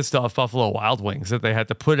really pissed off Buffalo Wild Wings that they had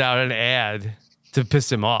to put out an ad to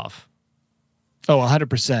piss him off. Oh,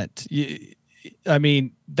 100%. I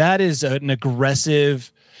mean, that is an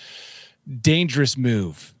aggressive, dangerous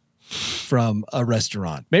move from a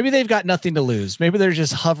restaurant. Maybe they've got nothing to lose. Maybe they're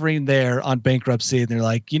just hovering there on bankruptcy and they're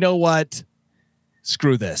like, you know what?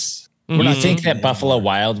 Screw this. Do you think that Buffalo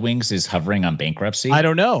Wild Wings is hovering on bankruptcy? I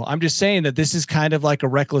don't know. I'm just saying that this is kind of like a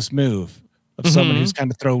reckless move of someone who's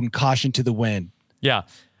kind of throwing caution to the wind. Yeah.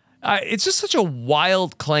 It's just such a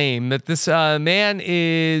wild claim that this man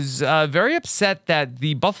is very upset that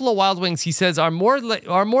the Buffalo Wild Wings, he says, are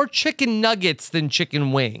more chicken nuggets than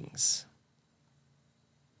chicken wings.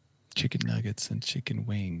 Chicken nuggets and chicken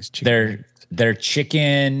wings. They're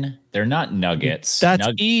chicken. They're not nuggets. That's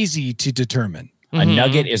easy to determine. A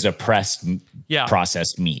nugget is a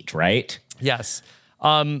processed meat, right? Yes.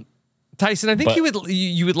 Tyson, I think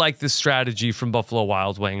you would like this strategy from Buffalo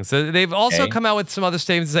Wild Wings. They've also come out with some other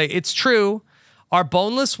statements to say, it's true, our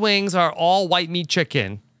boneless wings are all white meat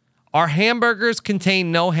chicken. Our hamburgers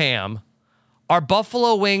contain no ham. Our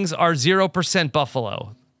buffalo wings are 0%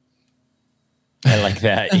 buffalo. I like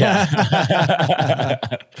that. Yeah.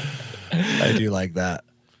 I do like that.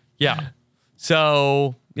 Yeah.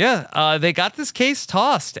 So, yeah, they got this case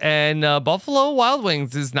tossed, and Buffalo Wild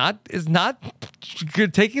Wings is not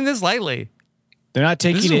taking this lightly. They're not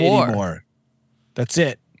taking it anymore. That's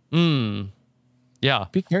it. Yeah.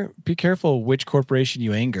 Be careful which corporation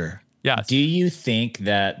you anger. Yeah. Do you think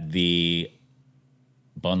that the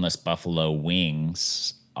boneless buffalo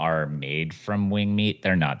wings are made from wing meat?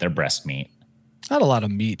 They're not. They're breast meat. Not a lot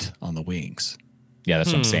of meat on the wings. Yeah, that's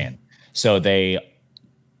what I'm saying. So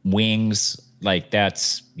wings, like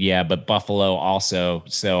that's, but buffalo also.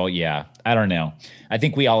 So yeah, I don't know. I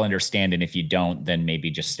think we all understand. And if you don't, then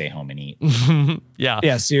maybe just stay home and eat. Yeah.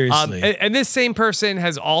 Yeah, seriously. And this same person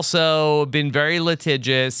has also been very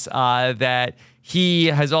litigious that he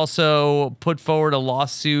has also put forward a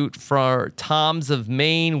lawsuit for Tom's of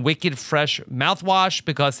Maine Wicked Fresh mouthwash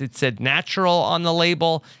because it said natural on the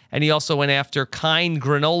label. And he also went after Kind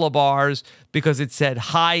granola bars because it said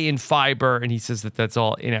high in fiber. And he says that that's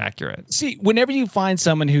all inaccurate. See, whenever you find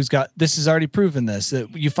someone who's got, this has already proven this,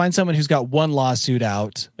 that you find someone who's got one lawsuit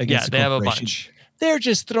out against a they have a corporation, bunch. They're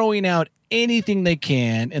just throwing out anything they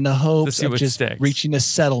can in the hopes of just sticks. reaching a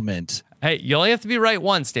settlement. Hey, you only have to be right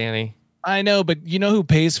once, Danny. I know, but you know who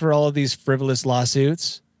pays for all of these frivolous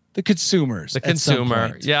lawsuits? The consumers. The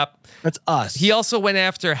consumer. Yep. That's us. He also went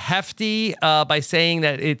after Hefty by saying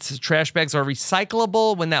that its trash bags are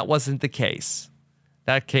recyclable when that wasn't the case.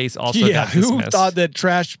 That case also got dismissed. Who thought that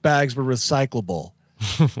trash bags were recyclable?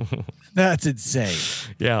 That's insane.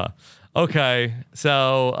 Yeah. Okay.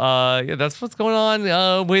 So that's what's going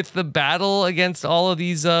on with the battle against all of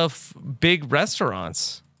these big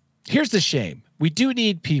restaurants. Here's the shame. We do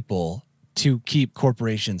need people to keep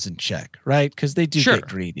corporations in check, right? Because they do get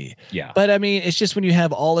greedy. Yeah. But I mean, it's just when you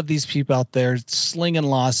have all of these people out there slinging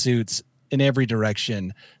lawsuits in every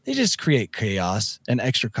direction, they just create chaos and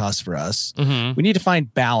extra costs for us. We need to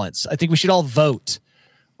find balance. I think we should all vote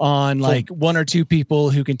on like one or two people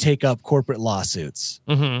who can take up corporate lawsuits.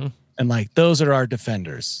 And like, those are our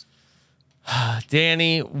defenders.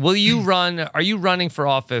 Danny, are you running for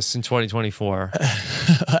office in 2024?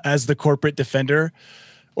 As the corporate defender?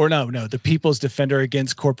 Or no, the people's defender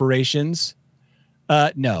against corporations?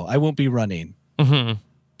 No, I won't be running.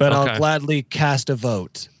 But I'll gladly cast a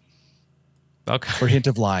vote. Okay. For Hint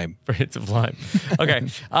of Lime. For Hint of Lime. Okay.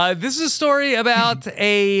 This is a story about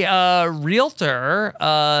a realtor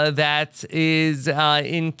that is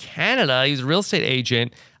in Canada. He's a real estate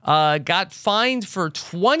agent. Got fined for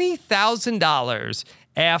 $20,000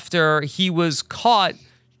 after he was caught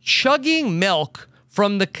chugging milk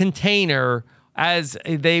from the container as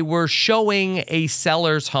they were showing a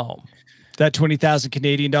seller's home. That 20,000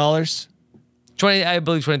 Canadian dollars? I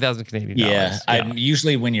believe 20,000 Canadian dollars. Yeah.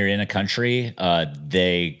 Usually when you're in a country,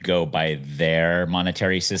 they go by their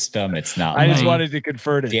monetary system. It's not. I just wanted to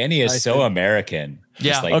convert it. Danny is so American.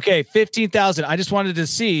 Yeah. Okay, 15,000. I just wanted to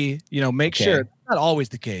see, make sure. Not always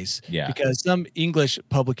the case. Yeah. Because some English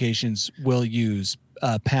publications will use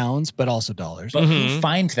pounds, but also dollars. But who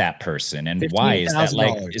finds that person, and why is that?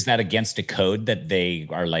 Like, is that against a code that they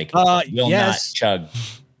are like, will not chug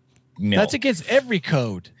milk? That's against every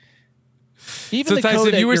code. Even so,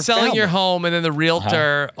 Tyson, if you were selling your home and then the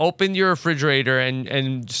realtor opened your refrigerator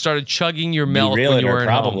and started chugging your milk when you were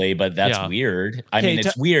probably, home. But that's weird. I mean,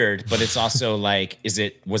 it's weird, but it's also like,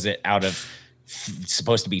 was it out of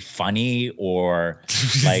supposed to be funny, or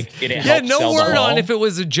like did it help no sell word the on home? if it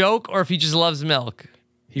was a joke or if he just loves milk.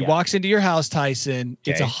 He walks into your house, Tyson.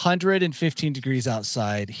 It's Okay. 115 degrees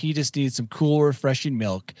outside. He just needs some cool, refreshing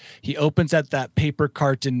milk. He opens at that paper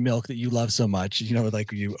carton milk that you love so much. You know,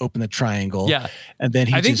 like you open the triangle. Yeah. And then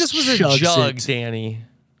he I think just this was a chugs jug, it. Danny.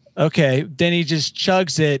 Okay. Then he just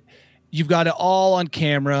chugs it. You've got it all on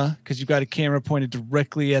camera because you've got a camera pointed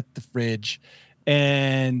directly at the fridge.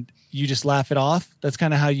 And you just laugh it off. That's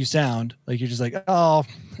kind of how you sound. Like you're just like, oh,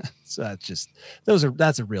 so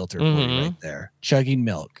that's a realtor for you right there. Chugging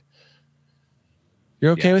milk.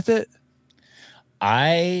 You're okay with it?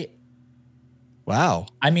 Wow.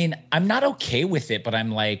 I mean, I'm not okay with it, but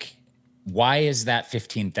I'm like, why is that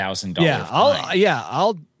 $15,000?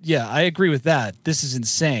 I agree with that. This is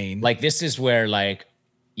insane. Like, this is where, like,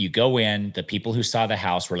 you go in, the people who saw the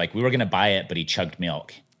house were like, we were going to buy it, but he chugged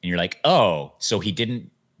milk. And you're like, oh, so we didn't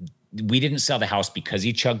sell the house because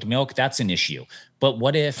he chugged milk. That's an issue. But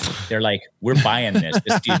what if they're like, we're buying this.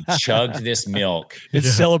 This dude chugged this milk. It's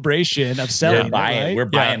a celebration of selling. We're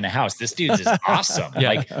buying the house. This dude's is awesome. Yeah.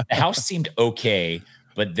 Like, the house seemed okay,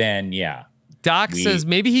 but then, Doc says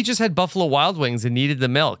maybe he just had Buffalo Wild Wings and needed the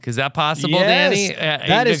milk. Is that possible, Yes, Danny?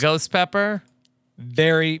 that Ate is the ghost pepper?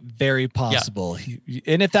 very, very possible.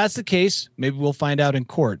 And if that's the case, maybe we'll find out in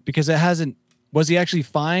court because was he actually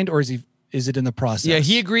fined or is it in the process? Yeah,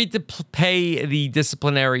 he agreed to pay the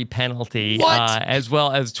disciplinary penalty as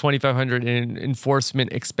well as $2,500 in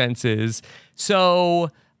enforcement expenses. So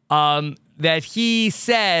that he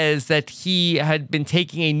says that he had been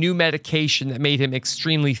taking a new medication that made him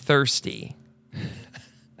extremely thirsty.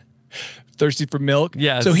 Thirsty for milk?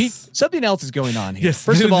 Yes. So something else is going on here. Yes.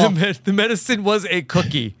 First of all, the medicine was a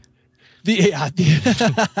cookie. The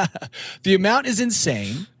amount is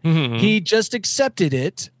insane. Mm-hmm. He just accepted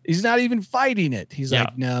it. He's not even fighting it. He's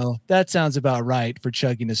like, no, that sounds about right for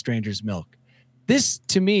chugging a stranger's milk. This,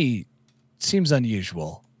 to me, seems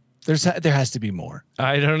unusual. There has to be more.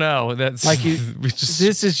 I don't know. That's like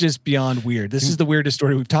this is just beyond weird. This is the weirdest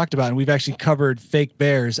story we've talked about, and we've actually covered fake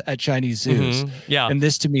bears at Chinese zoos. Yeah, and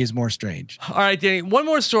this to me is more strange. All right, Danny. One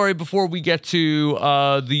more story before we get to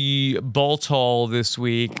the Bolt Hole this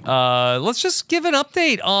week. Let's just give an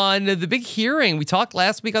update on the big hearing. We talked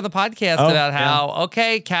last week on the podcast about how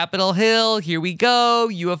Capitol Hill. Here we go.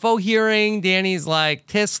 UFO hearing. Danny's like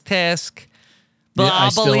tisk tisk. But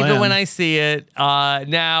I'll believe it when I see it.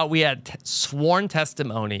 Now, we had sworn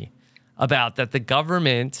testimony about that the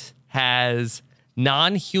government has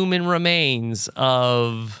non-human remains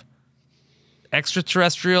of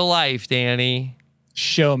extraterrestrial life, Danny.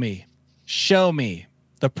 Show me.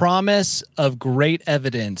 The promise of great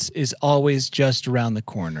evidence is always just around the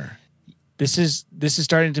corner. This is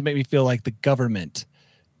starting to make me feel like the government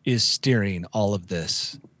is steering all of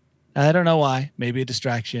this. I don't know why. Maybe a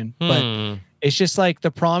distraction, but it's just like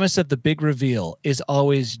the promise of the big reveal is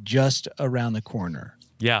always just around the corner.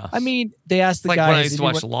 Yeah. I mean, they asked the like guys. When I used to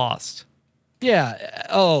watch Lost. Yeah.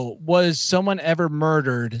 Oh, was someone ever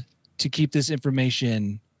murdered to keep this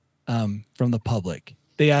information from the public?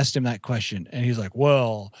 They asked him that question, and he's like,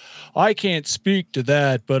 well, I can't speak to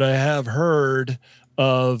that, but I have heard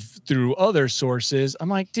of through other sources. I'm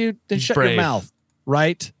like, dude, then shut your mouth,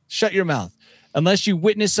 right? Shut your mouth. Unless you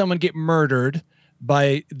witness someone get murdered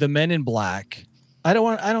by the men in black, I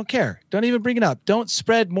don't care. Don't even bring it up. Don't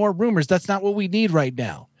spread more rumors. That's not what we need right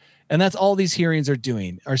now. And that's all these hearings are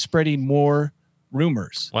doing, are spreading more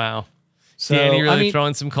rumors. Wow. So, Danny really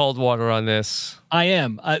throwing some cold water on this. I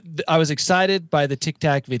am. I was excited by the Tic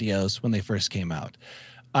Tac videos when they first came out.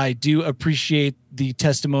 I do appreciate the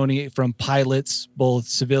testimony from pilots, both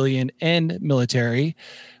civilian and military.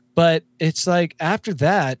 But it's like after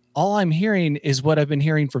that, all I'm hearing is what I've been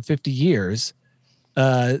hearing for 50 years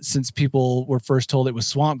since people were first told it was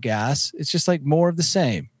swamp gas. It's just like more of the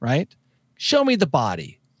same, right? Show me the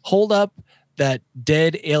body. Hold up that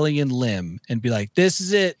dead alien limb and be like, this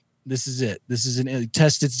is it. This is it. This is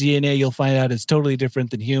test its DNA. You'll find out it's totally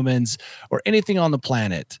different than humans or anything on the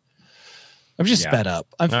planet. I'm just fed up.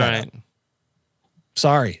 I'm fed up.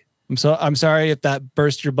 Sorry. I'm sorry if that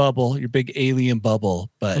burst your bubble, your big alien bubble,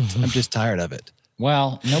 but I'm just tired of it.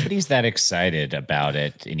 Well, nobody's that excited about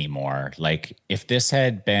it anymore. Like if this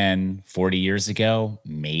had been 40 years ago,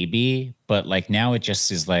 maybe, but like now it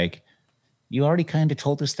just is like, you already kind of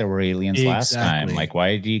told us there were aliens last time. Like,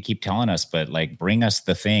 why do you keep telling us? But like, bring us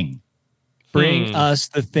the thing. Bring us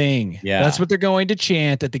the thing. Yeah. That's what they're going to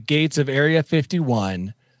chant at the gates of Area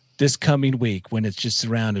 51 this coming week when it's just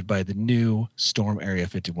surrounded by the new Storm Area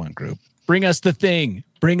 51 group. Bring us the thing.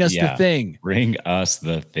 Bring us the thing. Bring us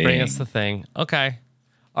the thing. Bring us the thing. Okay.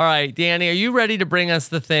 All right, Danny, are you ready to bring us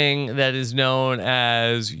the thing that is known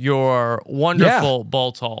as your wonderful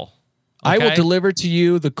bolt hole? I will Okay? deliver to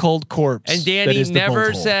you the cold corpse. And that Danny is the never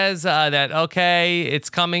bolt hole. says that, okay,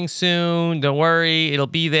 it's coming soon. Don't worry. It'll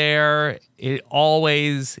be there. It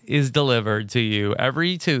always is delivered to you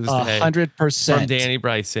every Tuesday. 100%. From Danny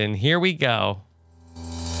Bryson. Here we go.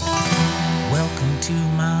 Welcome to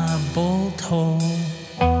my bolt hole.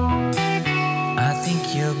 I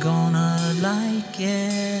think you're gonna like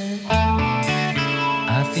it.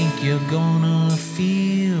 I think you're gonna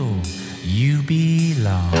feel you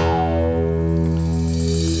belong.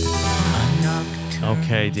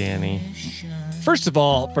 Okay, Danny. First of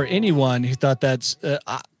all, for anyone who thought that's,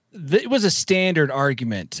 it was a standard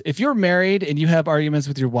argument. If you're married and you have arguments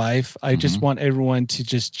with your wife, I just want everyone to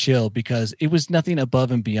just chill because it was nothing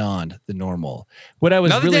above and beyond the normal. What I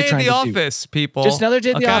was Another really day trying in the to office, do, people. just another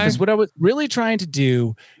day in the Okay? office. What I was really trying to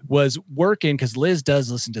do was work in, because Liz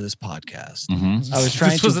does listen to this podcast. I was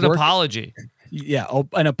trying This was to an work, apology. yeah,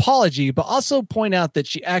 an apology, but also point out that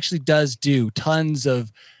she actually does do tons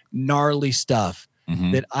of gnarly stuff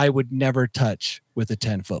that I would never touch with a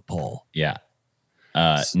 10-foot pole. Yeah.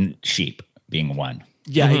 Sheep being one.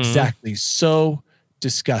 Yeah, exactly. So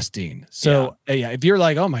disgusting. So yeah, if you're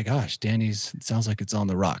like, oh my gosh, Danny's, it sounds like it's on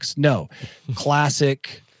the rocks. No,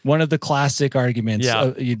 classic. One of the classic arguments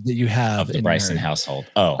that you have Of the in Bryson marriage. household.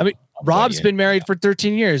 Oh, I mean, Rob's been married for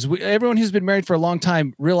 13 years. Everyone who's been married for a long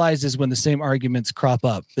time realizes when the same arguments crop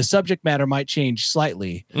up. The subject matter might change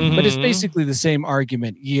slightly, but it's basically the same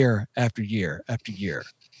argument year after year after year.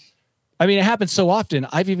 I mean, it happens so often.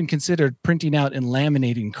 I've even considered printing out and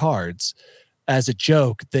laminating cards as a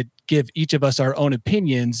joke that give each of us our own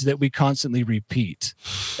opinions that we constantly repeat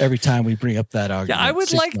every time we bring up that argument. Yeah, I would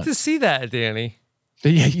 6 like months. to see that, Danny.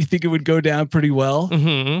 Yeah, you think it would go down pretty well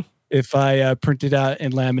if I printed out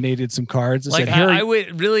and laminated some cards? And Like, said, Here, I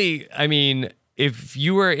would really, I mean, if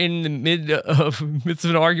you were in the midst of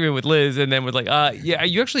an argument with Liz and then with like, yeah,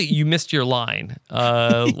 you missed your line.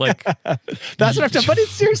 Like, that's what I've done. But it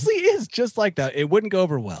seriously is just like that. It wouldn't go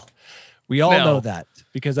over well. We all know that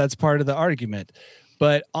because that's part of the argument.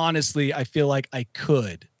 But honestly, I feel like I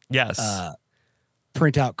could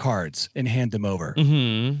print out cards and hand them over.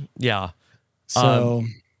 Yeah. So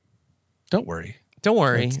don't worry. Don't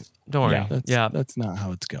worry. Don't worry. That's not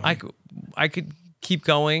how it's going. I could keep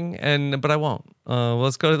going, but I won't.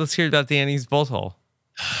 Let's hear about Danny's bolt hole.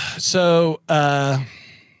 So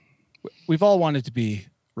we've all wanted to be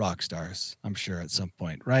rock stars, I'm sure, at some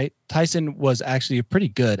point, right? Tyson was actually pretty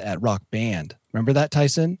good at Rock Band. Remember that,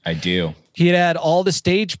 Tyson? I do. He had all the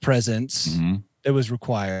stage presence that was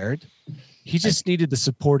required. He just needed the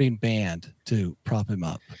supporting band to prop him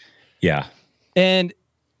up. Yeah. And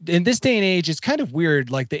in this day and age, it's kind of weird.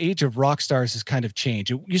 Like the age of rock stars has kind of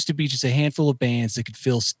changed. It used to be just a handful of bands that could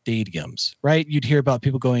fill stadiums, right? You'd hear about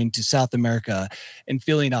people going to South America and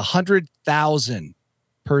filling 100,000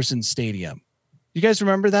 person stadium. You guys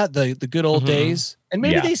remember that? The good old days? And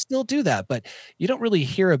maybe they still do that, but you don't really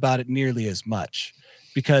hear about it nearly as much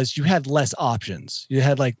because you had less options. You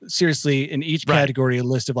had like, seriously, in each category, a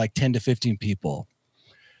list of like 10 to 15 people.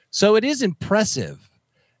 So it is impressive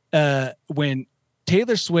when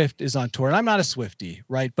Taylor Swift is on tour, and I'm not a Swiftie,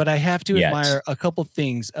 right? But I have to admire a couple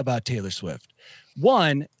things about Taylor Swift.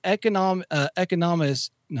 One, how do you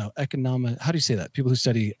say that? People who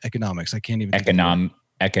study economics. I can't even. Economists.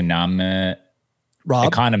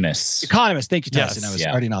 Thank you, Tyson. I was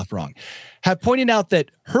starting off wrong. Have pointed out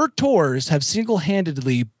that her tours have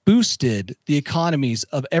single-handedly boosted the economies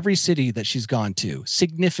of every city that she's gone to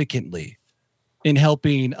significantly in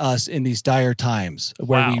helping us in these dire times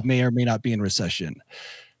where we may or may not be in recession.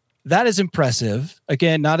 That is impressive.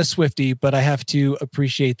 Again, not a Swiftie, but I have to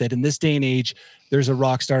appreciate that in this day and age, there's a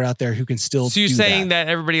rock star out there who can still So you're do saying that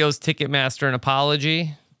everybody owes Ticketmaster an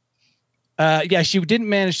apology? Yeah, she didn't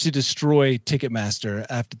manage to destroy Ticketmaster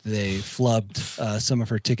after they flubbed some of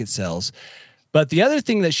her ticket sales. But the other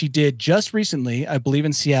thing that she did just recently, I believe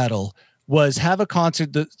in Seattle, was have a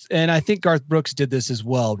concert and I think Garth Brooks did this as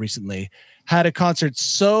well recently, had a concert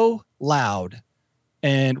so loud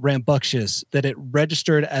and rambunctious that it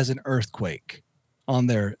registered as an earthquake on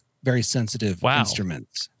their very sensitive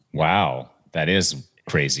instruments. Wow. That is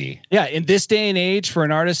crazy. Yeah. In this day and age, for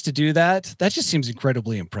an artist to do that, that just seems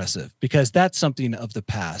incredibly impressive because that's something of the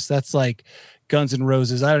past. That's like Guns N'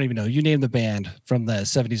 Roses. I don't even know. You name the band from the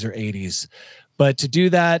 70s or 80s. But to do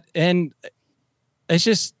that, and it's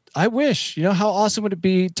just, I wish, how awesome would it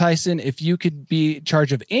be, Tyson, if you could be in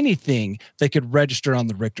charge of anything that could register on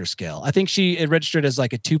the Richter scale? I think it registered as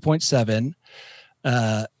like a 2.7.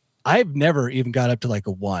 I've never even got up to like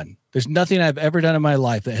a 1. There's nothing I've ever done in my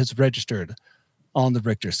life that has registered on the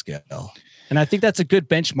Richter scale. And I think that's a good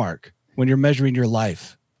benchmark when you're measuring your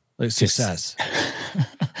life, like success.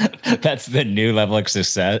 That's the new level of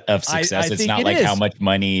success. It's not like how much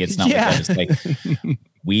money. It's not like that. It's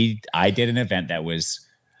like I did an event that was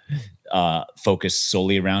focused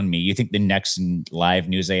solely around me. You think the next live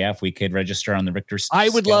News AF we could register on the Richter scale? I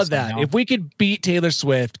would love that. somehow? If we could beat Taylor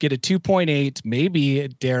Swift, get a 2.8, maybe,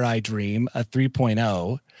 dare I dream, a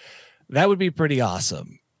 3.0, that would be pretty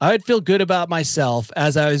awesome. I would feel good about myself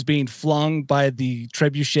as I was being flung by the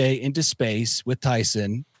trebuchet into space with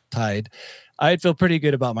Tyson tied. I'd feel pretty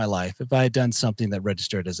good about my life if I had done something that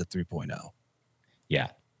registered as a 3.0. Yeah.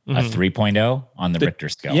 A 3.0 on the Richter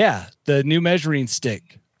scale. Yeah. The new measuring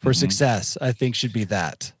stick for success, I think, should be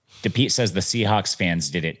that. DePete says the Seahawks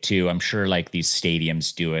fans did it too. I'm sure like these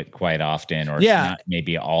stadiums do it quite often, or not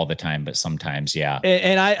maybe all the time, but sometimes, yeah.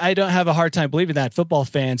 And I don't have a hard time believing that, football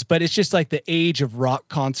fans, but it's just like the age of rock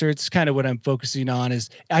concerts, kind of what I'm focusing on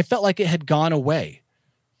is I felt like it had gone away,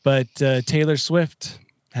 but Taylor Swift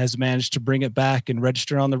has managed to bring it back and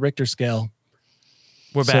register on the Richter scale.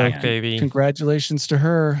 We're back, baby. Congratulations to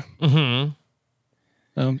her.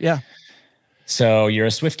 Yeah. So you're a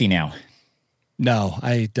Swiftie now. No,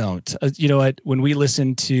 I don't. You know what? When we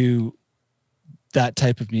listen to that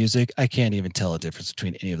type of music, I can't even tell a difference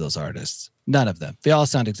between any of those artists. None of them. They all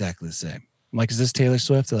sound exactly the same. I'm like, is this Taylor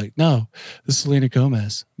Swift? They're like, no, this is Selena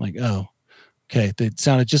Gomez. I'm like, oh, okay. They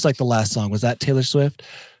sounded just like the last song. Was that Taylor Swift?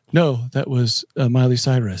 No, that was Miley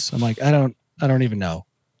Cyrus. I'm like, I don't even know.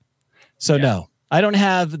 So no, I don't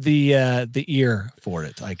have the ear for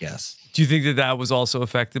it, I guess. Do you think that was also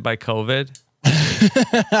affected by COVID?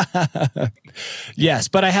 Yes,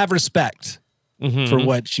 but I have respect for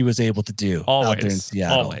what she was able to do out there in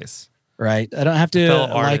Seattle. Always. Right? I don't have to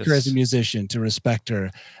like her as a musician to respect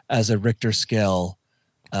her as a Richter scale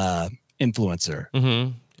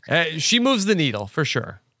influencer. She moves the needle for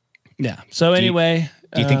sure. Yeah. So anyway.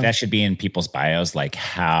 Do you think that should be in people's bios? Like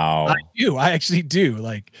how? I do. I actually do.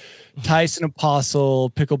 Like Tyson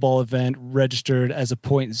Apostle pickleball event registered as a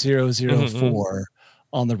 0.004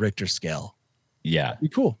 on the Richter scale. Yeah. That'd be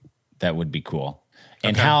cool. That would be cool.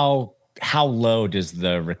 And how low does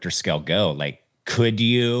the Richter scale go? Like, could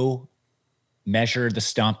you measure the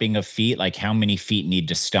stomping of feet? Like how many feet need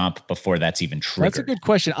to stomp before that's even triggered? That's a good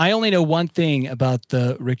question. I only know one thing about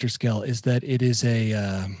the Richter scale is that it is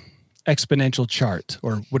a exponential chart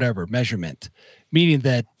or whatever measurement, meaning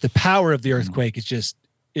that the power of the earthquake is just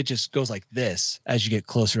goes like this as you get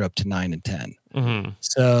closer up to 9 and 10.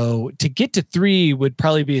 So to get to 3 would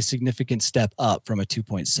probably be a significant step up from a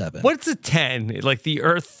 2.7. What's a 10? Like the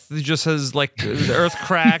earth just has like the earth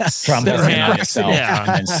cracks, crumbles in on itself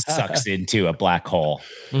and sucks into a black hole.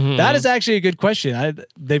 That is actually a good question.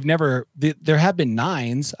 There have been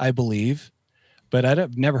 9s, I believe, but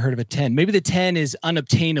I've never heard of a 10. Maybe the 10 is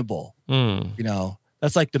unobtainable. You know,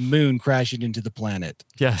 that's like the moon crashing into the planet.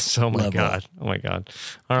 Yes. Oh my God. Oh my God.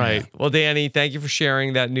 All right. Well, Danny, thank you for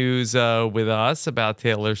sharing that news with us about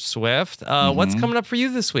Taylor Swift. What's coming up for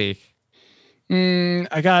you this week?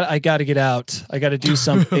 I got to get out. I got to do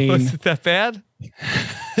something. Was it that bad?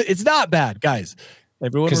 It's not bad, guys.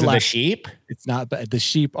 Everyone because of the sheep? It's not bad. The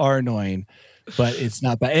sheep are annoying, but it's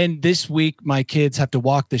not bad. And this week, my kids have to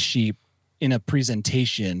walk the sheep in a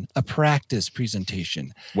practice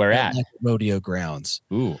presentation. Where at? Like rodeo grounds.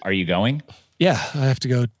 Ooh, are you going? Yeah, I have to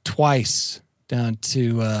go twice down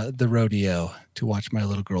to the rodeo to watch my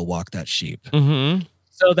little girl walk that sheep.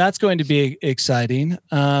 So that's going to be exciting.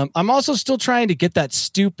 I'm also still trying to get that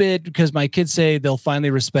stupid, because my kids say they'll finally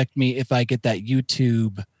respect me if I get that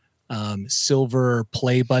YouTube silver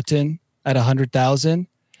play button at 100,000.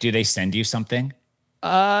 Do they send you something?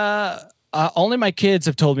 Only my kids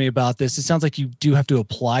have told me about this. It sounds like you do have to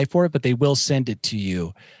apply for it, but they will send it to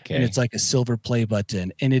you. Okay. And it's like a silver play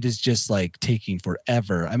button. And it is just like taking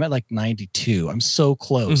forever. I'm at like 92. I'm so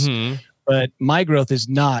close. But my growth is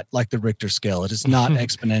not like the Richter scale. It is not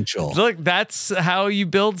exponential. Look, that's how you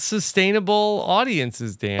build sustainable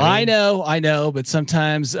audiences, Danny. I know. But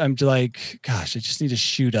sometimes I'm like, gosh, I just need to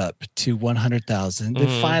shoot up to 100,000.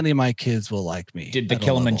 Then finally my kids will like me. Did the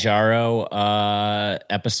Kilimanjaro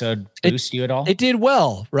episode boost you at all? It did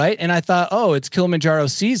well, right? And I thought, oh, it's Kilimanjaro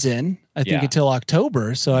season, I think, until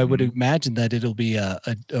October. So I would imagine that it'll be a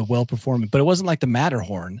well-performing. But it wasn't like the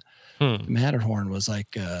Matterhorn. The Matterhorn was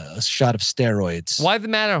like a shot of steroids. Why the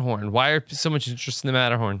Matterhorn? Why are so much interest in the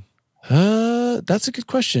Matterhorn? That's a good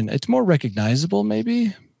question. It's more recognizable,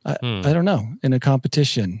 maybe. I don't know. In a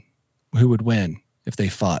competition, who would win if they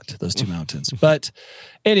fought those two mountains? But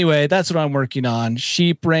anyway, that's what I'm working on.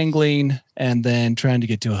 Sheep wrangling and then trying to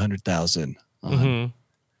get to 100,000 on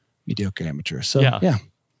mediocre amateur. So yeah.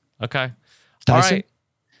 Okay. Tyson?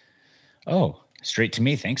 All right. Oh, straight to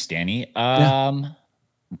me. Thanks, Danny.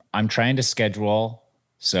 I'm trying to schedule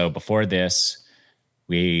So before this,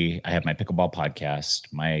 I have my pickleball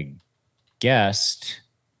podcast. My guest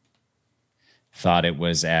thought it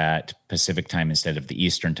was at Pacific time instead of the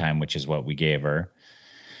Eastern time, which is what we gave her.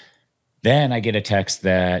 Then I get a text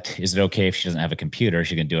that, is it okay if she doesn't have a computer?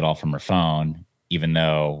 She can do it all from her phone, even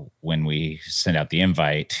though when we send out the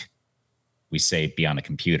invite, we say be on a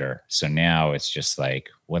computer. So now it's just like,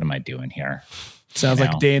 what am I doing here? Sounds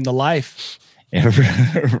like a day in the life.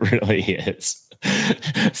 It really is.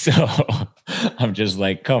 So I'm just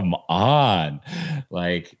like, come on.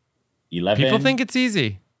 Like 11. People think it's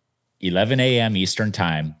easy. 11 a.m. Eastern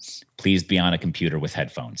time. Please be on a computer with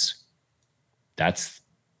headphones. That's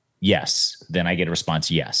yes. Then I get a response,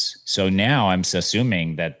 yes. So now I'm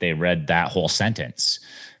assuming that they read that whole sentence,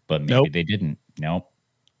 but maybe they didn't. Nope.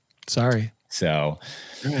 Sorry. So,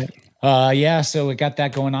 all right. Yeah, so we got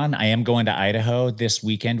that going on. I am going to Idaho this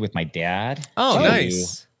weekend with my dad. Oh,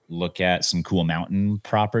 nice. Look at some cool mountain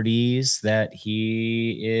properties that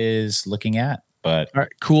he is looking at. But all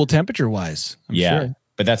right, cool temperature wise. I'm sure.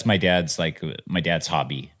 But that's my dad's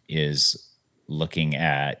hobby is looking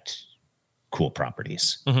at cool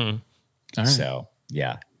properties. Mm-hmm. All right. So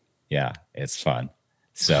yeah, it's fun.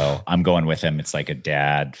 So I'm going with him. It's like a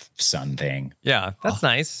dad son thing. Yeah, that's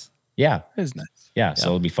nice. Yeah, it is nice. Yeah, so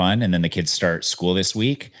it'll be fun. And then the kids start school this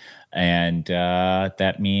week, and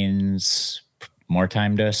that means more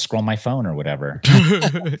time to scroll my phone or whatever.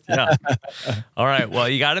 Yeah. All right. Well,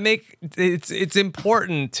 you got to make it's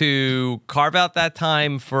important to carve out that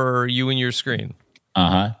time for you and your screen.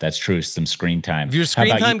 That's true. Some screen time. If your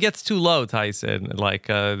screen time gets too low, Tyson,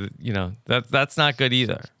 that's not good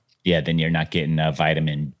either. Yeah, then you're not getting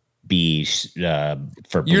vitamin B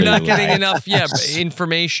for blue. You're not getting enough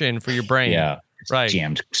information for your brain. Yeah. Right.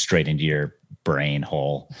 Jammed straight into your brain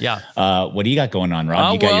hole. Yeah. What do you got going on,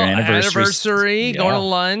 Rob? You got your anniversary, going to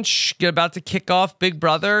lunch, about to kick off Big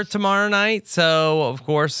Brother tomorrow night. So, of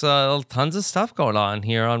course, tons of stuff going on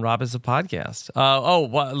here on Rob is a Podcast.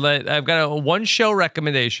 I've got a one show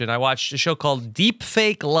recommendation. I watched a show called Deep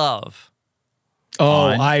Fake Love. Oh,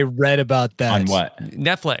 I read about that. On what?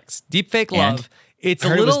 Netlix. Deep Fake Love. It's a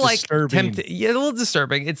little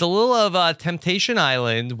disturbing. It's a little of Temptation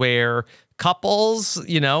Island where couples,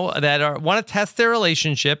 that want to test their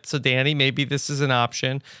relationship. So Danny, maybe this is an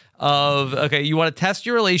option you want to test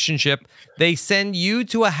your relationship. They send you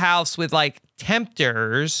to a house with like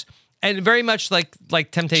tempters and very much like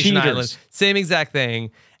Temptation Island, same exact thing.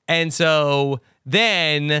 And so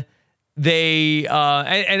then they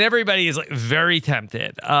and everybody is like very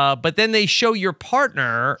tempted. But then they show your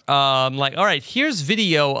partner all right, here's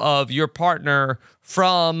video of your partner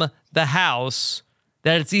from the house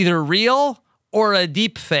that it's either real or a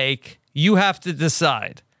deep fake. You have to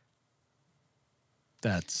decide.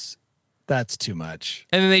 That's too much.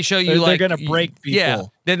 And then they show you they're going to break people. Yeah.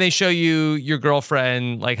 Then they show you your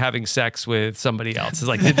girlfriend like having sex with somebody else. It's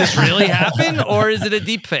like, did this really happen or is it a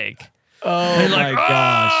deep fake? Oh my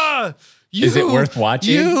gosh. Is it worth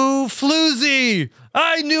watching? You floozy.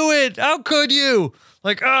 I knew it. How could you?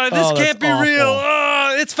 Like, this can't be real.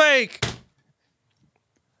 It's fake.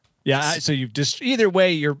 Yeah, so you've just either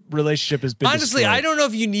way, your relationship has been honestly. destroyed. I don't know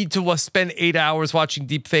if you need to spend 8 hours watching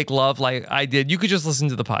Deep Fake Love like I did. You could just listen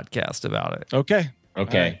to the podcast about it. Okay.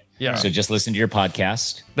 Right. Yeah. So just listen to your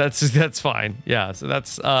podcast. That's fine. Yeah. So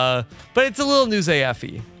that's but it's a little news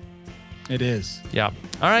AF-y. It is. Yeah.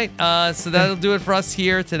 All right. So that'll do it for us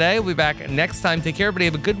here today. We'll be back next time. Take care, everybody.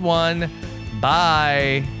 Have a good one.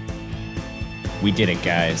 Bye. We did it,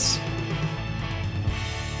 guys.